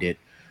find it.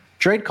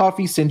 Trade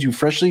Coffee sends you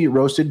freshly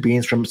roasted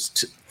beans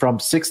from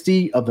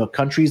 60 of the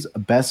country's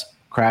best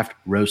craft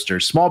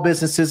roasters. Small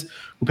businesses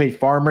who pay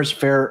farmers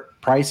fair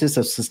prices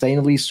have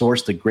sustainably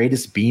sourced the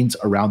greatest beans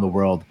around the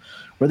world.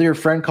 Whether your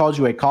friend calls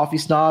you a coffee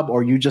snob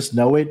or you just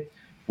know it,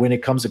 when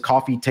it comes to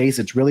coffee taste,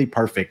 it's really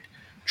perfect.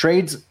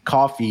 Trade's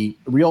coffee,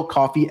 real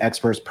coffee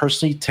experts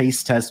personally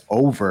taste test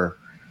over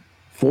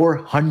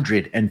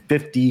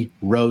 450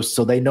 roasts,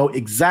 so they know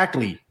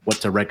exactly what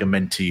to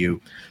recommend to you.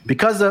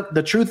 Because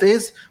the truth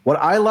is, what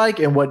I like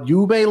and what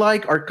you may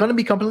like are going to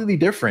be completely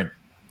different.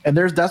 And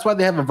that's why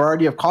they have a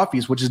variety of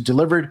coffees, which is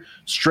delivered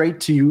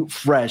straight to you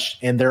fresh,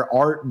 and there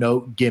are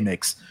no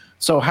gimmicks.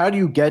 So how do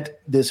you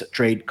get this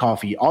Trade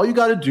Coffee? All you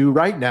got to do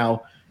right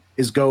now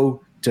is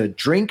go to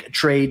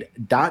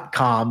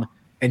drinktrade.com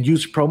and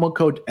use promo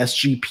code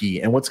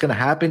SGP. And what's going to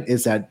happen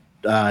is that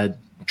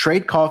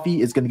Trade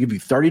Coffee is going to give you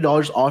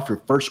 $30 off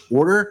your first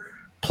order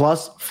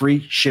plus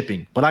free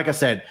shipping. But like I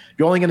said,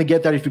 you're only going to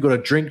get that if you go to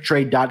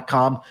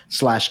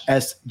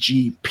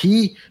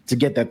drinktrade.com/SGP to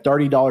get that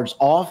 $30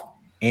 off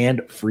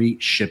and free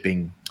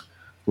shipping.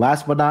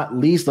 Last but not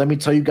least, let me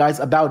tell you guys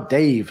about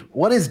Dave.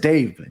 What is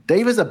Dave?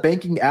 Dave is a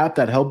banking app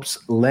that helps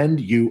lend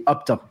you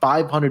up to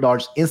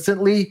 $500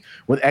 instantly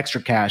with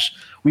extra cash.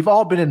 We've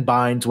all been in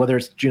binds, whether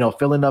it's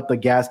filling up the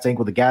gas tank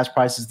with the gas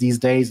prices these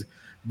days,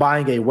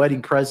 buying a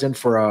wedding present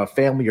for a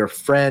family or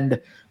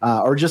friend,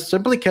 or just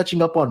simply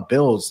catching up on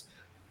bills,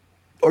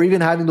 or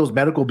even having those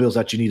medical bills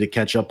that you need to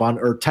catch up on,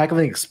 or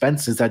tackling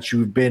expenses that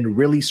you've been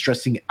really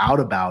stressing out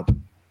about.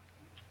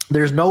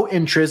 There's no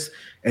interest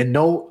and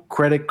no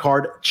credit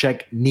card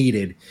check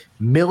needed.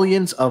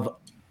 Millions of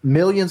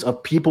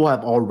people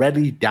have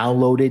already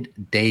downloaded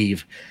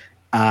Dave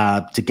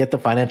to get the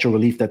financial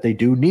relief that they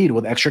do need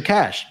with extra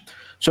cash.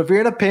 So if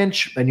you're in a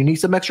pinch and you need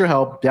some extra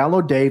help,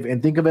 download Dave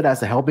and think of it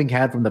as a helping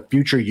hand from the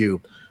future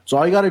you. So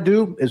all you got to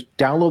do is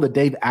download the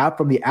Dave app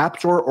from the App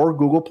Store or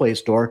Google Play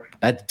Store.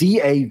 That's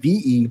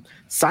DAVE.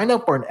 Sign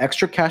up for an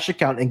extra cash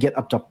account and get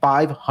up to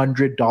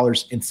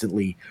 $500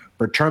 instantly.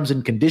 For terms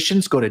and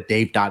conditions, go to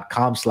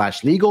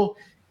dave.com/legal.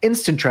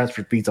 Instant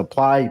transfer fees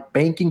apply.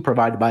 Banking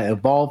provided by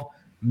Evolve.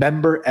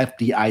 Member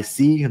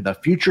FDIC. The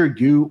future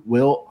you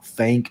will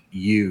thank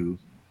you.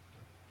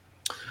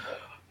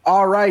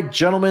 All right,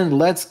 gentlemen,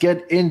 let's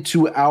get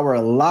into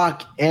our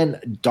lock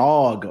and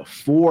dog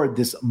for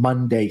this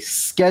Monday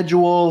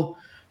schedule.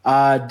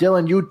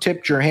 Dylan, you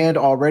tipped your hand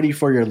already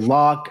for your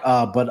lock,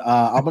 but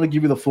I'm going to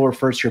give you the floor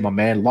first here, my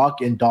man.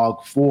 Lock and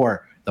dog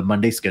for the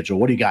Monday schedule.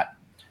 What do you got?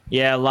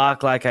 Yeah,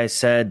 lock, like I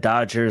said,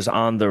 Dodgers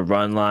on the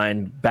run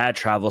line. Bad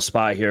travel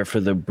spot here for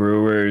the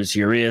Brewers.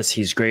 Urias,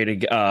 he's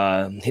great.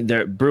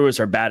 The Brewers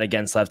are bad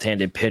against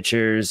left-handed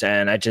pitchers,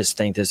 and I just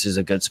think this is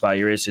a good spot.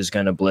 Urias is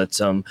going to blitz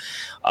them.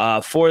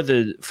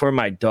 For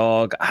my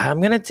dog,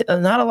 I'm going to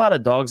not a lot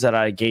of dogs that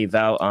I gave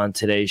out on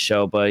today's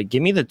show, but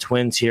give me the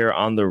Twins here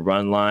on the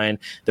run line.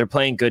 They're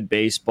playing good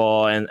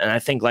baseball, and I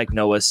think, like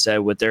Noah said,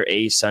 with their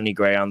ace Sonny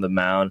Gray on the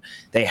mound,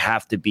 they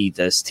have to beat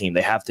this team.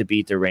 They have to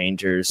beat the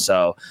Rangers.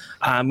 So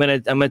I'm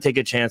gonna take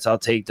a chance. I'll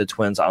take the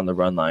Twins on the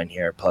run line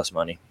here, plus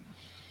money.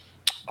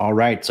 All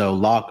right, so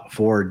lock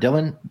for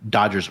Dylan,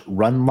 Dodgers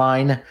run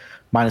line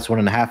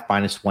 -1.5,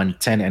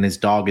 -110, and his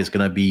dog is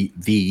going to be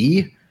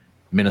the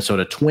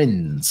Minnesota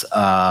Twins,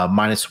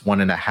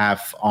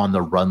 -1.5 on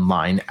the run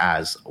line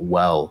as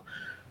well.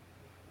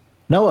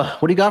 Noah,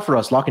 what do you got for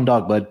us? Lock and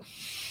dog, bud.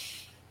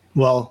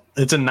 Well,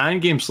 it's a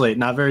 9-game slate,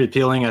 not very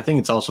appealing. I think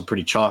it's also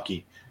pretty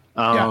chalky.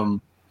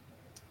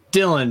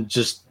 Dylan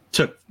just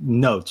took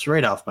notes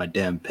right off my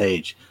damn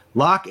page.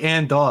 Lock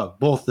and dog,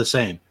 both the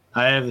same.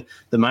 I have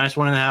the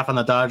 -1.5 on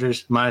the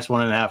Dodgers,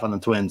 -1.5 on the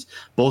Twins.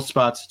 Both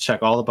spots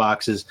check all the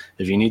boxes.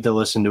 If you need to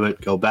listen to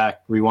it, go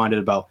back, rewind it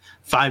about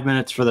 5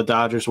 minutes for the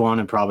Dodgers one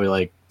and probably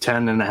like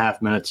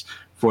 10.5 minutes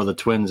for the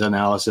Twins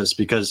analysis,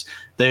 because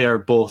they are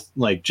both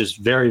like just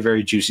very,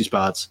 very juicy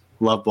spots.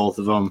 Love both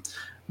of them.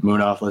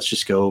 Moonoff, let's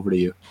just go over to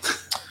you.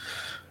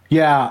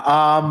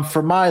 Yeah,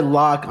 for my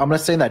lock, I'm going to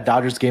say in that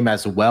Dodgers game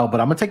as well, but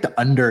I'm going to take the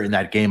under in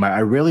that game. I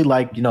really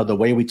like, the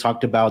way we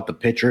talked about the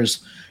pitchers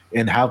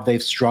and how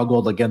they've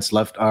struggled against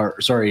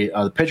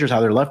the pitchers,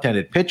 how they're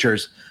left-handed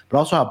pitchers, but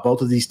also how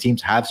both of these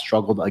teams have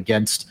struggled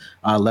against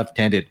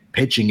left-handed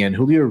pitching. And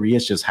Julio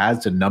Urias just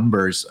has the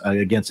numbers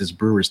against his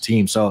Brewers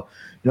team. So,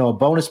 a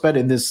bonus bet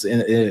in this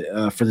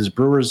for this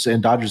Brewers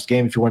and Dodgers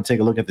game, if you want to take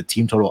a look at the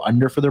team total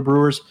under for the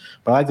Brewers,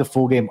 but I like the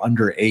full game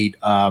under 8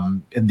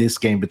 in this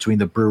game between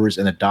the Brewers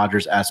and the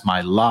Dodgers as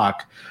my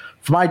lock.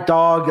 For my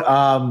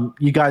dog,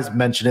 you guys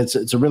mentioned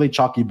it's a really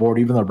chalky board.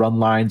 Even the run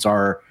lines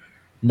are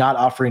not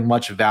offering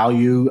much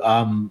value.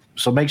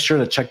 So make sure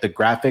to check the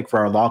graphic for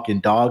our lock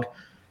and dog.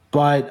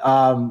 But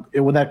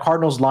when that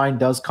Cardinals line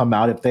does come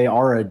out, if they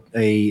are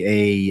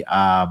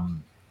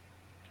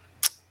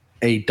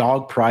a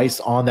dog price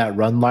on that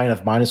run line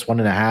of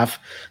 -1.5,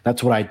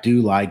 that's what I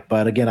do like.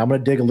 But again, I'm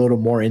going to dig a little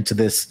more into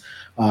this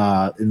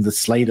in the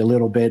slate a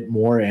little bit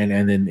more.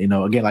 And then,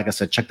 again, like I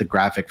said, check the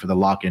graphic for the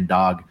lock and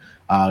dog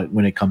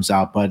when it comes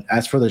out. But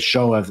as for the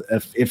show, if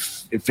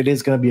it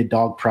is going to be a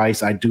dog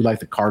price, I do like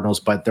the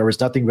Cardinals, but there was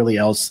nothing really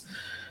else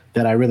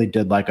that I really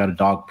did like at a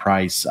dog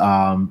price.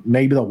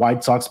 Maybe the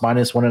White Sox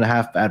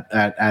 -1.5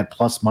 at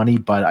plus money,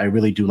 but I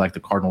really do like the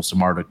Cardinals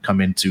tomorrow to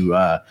come into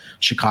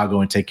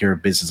Chicago and take care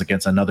of business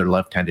against another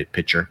left-handed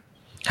pitcher.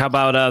 How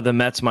about the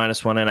Mets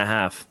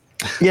 -1.5?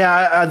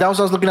 Yeah, that was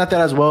I was looking at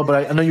that as well,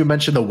 but I know you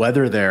mentioned the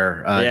weather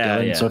there,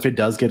 Dylan. Yeah. So if it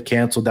does get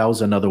canceled, that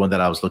was another one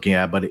that I was looking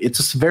at, but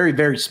it's a very,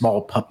 very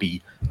small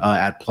puppy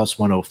at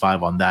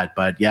 +105 on that.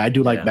 But yeah, I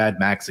do like Mad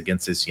Max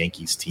against this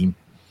Yankees team.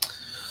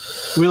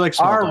 We like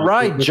small all dogs.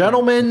 right,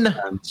 gentlemen.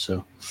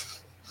 So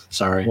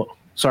sorry.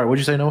 Sorry, what'd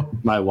you say, Noah?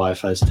 My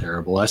Wi-Fi is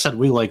terrible. I said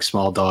we like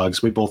small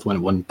dogs. We both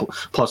went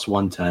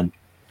 +110.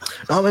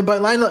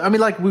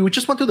 We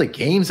just went through the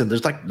games, and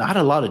there's like not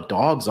a lot of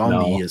dogs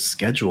on the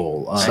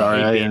schedule.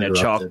 Sorry, I ain't being a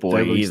chalk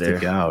boy either.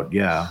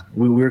 Yeah,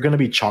 we're going to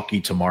be chalky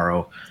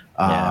tomorrow,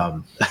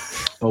 but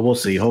we'll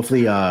see.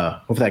 Hopefully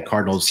that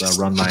Cardinals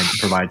run line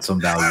provides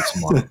some value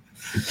tomorrow.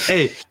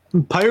 Hey,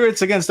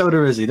 Pirates against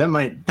Odorizzi. That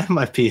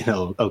might be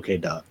an okay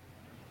dog.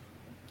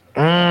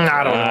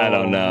 I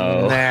don't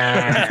know.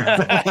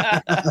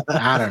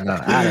 I don't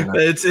know.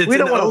 It's we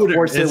don't want to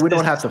force it. We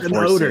don't have to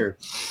force it.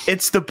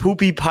 It's the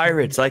poopy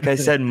Pirates, like I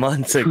said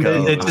months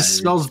ago. It just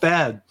smells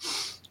bad.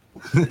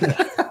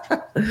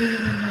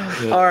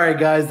 All right,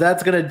 guys,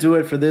 that's going to do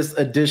it for this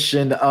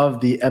edition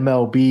of the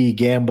MLB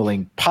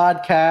Gambling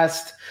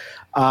Podcast.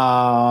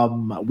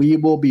 We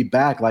will be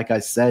back, like I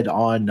said,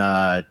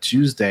 on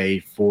Tuesday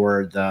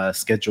for the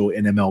schedule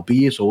in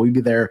MLB. So we'll be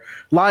there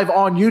live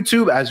on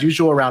YouTube as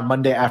usual around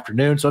Monday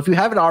afternoon. So if you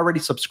haven't already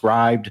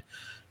subscribed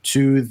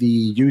to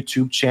the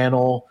YouTube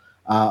channel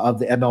of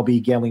the MLB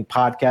Gambling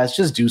Podcast,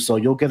 just do so.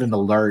 You'll get an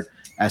alert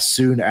as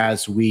soon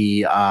as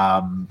we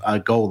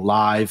go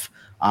live.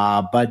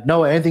 But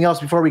no, anything else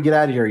before we get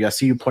out of here? I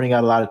see you pointing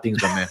out a lot of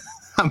things, my man.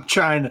 I'm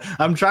trying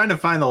to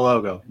find the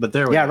logo, but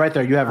there we go. Right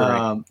there. You have it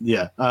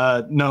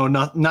right. No,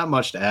 not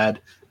much to add.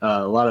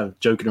 A lot of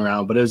joking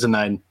around, but it was a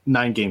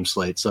nine game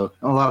slate, so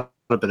a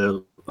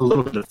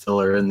little bit of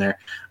filler in there.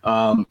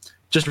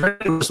 Just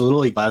ready for this Little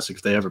League Classic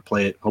if they ever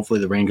play it. Hopefully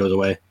the rain goes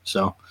away.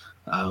 So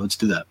let's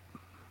do that.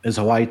 Is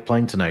Hawaii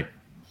playing tonight?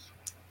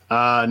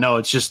 No,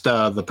 it's just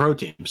the pro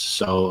teams.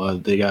 So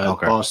they got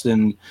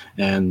Boston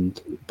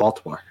and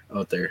Baltimore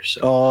out there.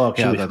 So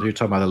okay. You're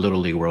talking about the Little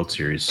League World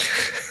Series.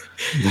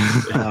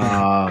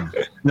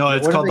 No,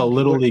 it's called the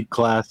Little League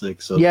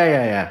Classic. So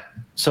yeah.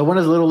 So when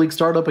does Little League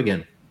start up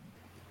again?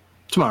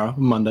 Tomorrow,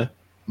 Monday.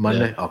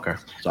 Yeah. Okay.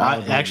 So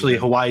actually,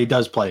 Hawaii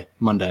does play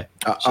Monday.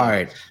 All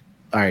right.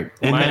 And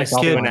that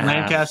kid,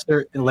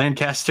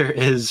 Lancaster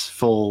is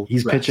full.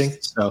 He's rest, pitching.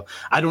 So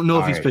I don't know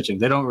if he's pitching.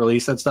 They don't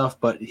release that stuff,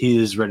 but he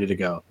is ready to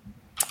go.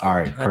 All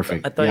right,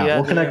 perfect.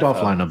 We'll connect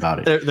offline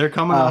about it. They're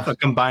coming off a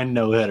combined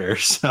no-hitter,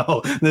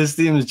 so this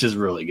team is just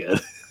really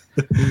good.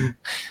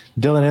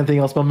 Dylan, anything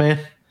else, my man?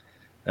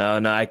 Oh,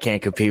 no, I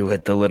can't compete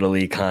with the Little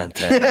League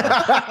content.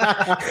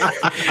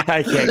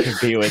 I can't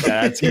compete with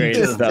that. That's great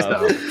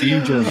stuff.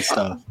 DJ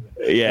stuff.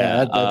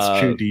 Yeah, that's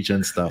true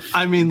DJ stuff.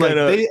 I mean,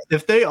 like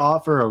if they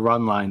offer a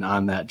run line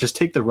on that, just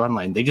take the run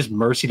line. They just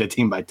mercy the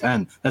team by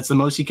 10. That's the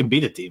most you can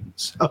beat a team.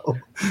 So,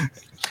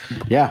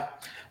 yeah.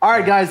 All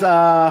right, guys.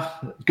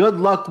 Good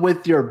luck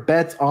with your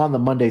bets on the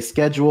Monday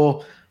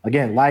schedule.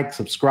 Again, like,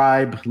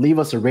 subscribe, leave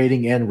us a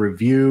rating and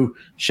review.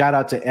 Shout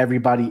out to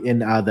everybody in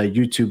the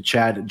YouTube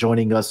chat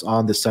joining us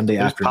on this Sunday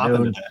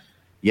afternoon.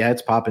 Yeah,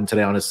 it's popping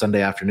today on a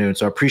Sunday afternoon.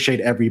 So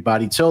appreciate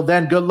everybody. Till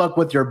then, good luck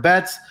with your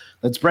bets.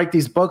 Let's break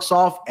these books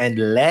off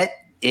and let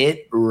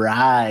it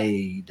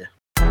ride.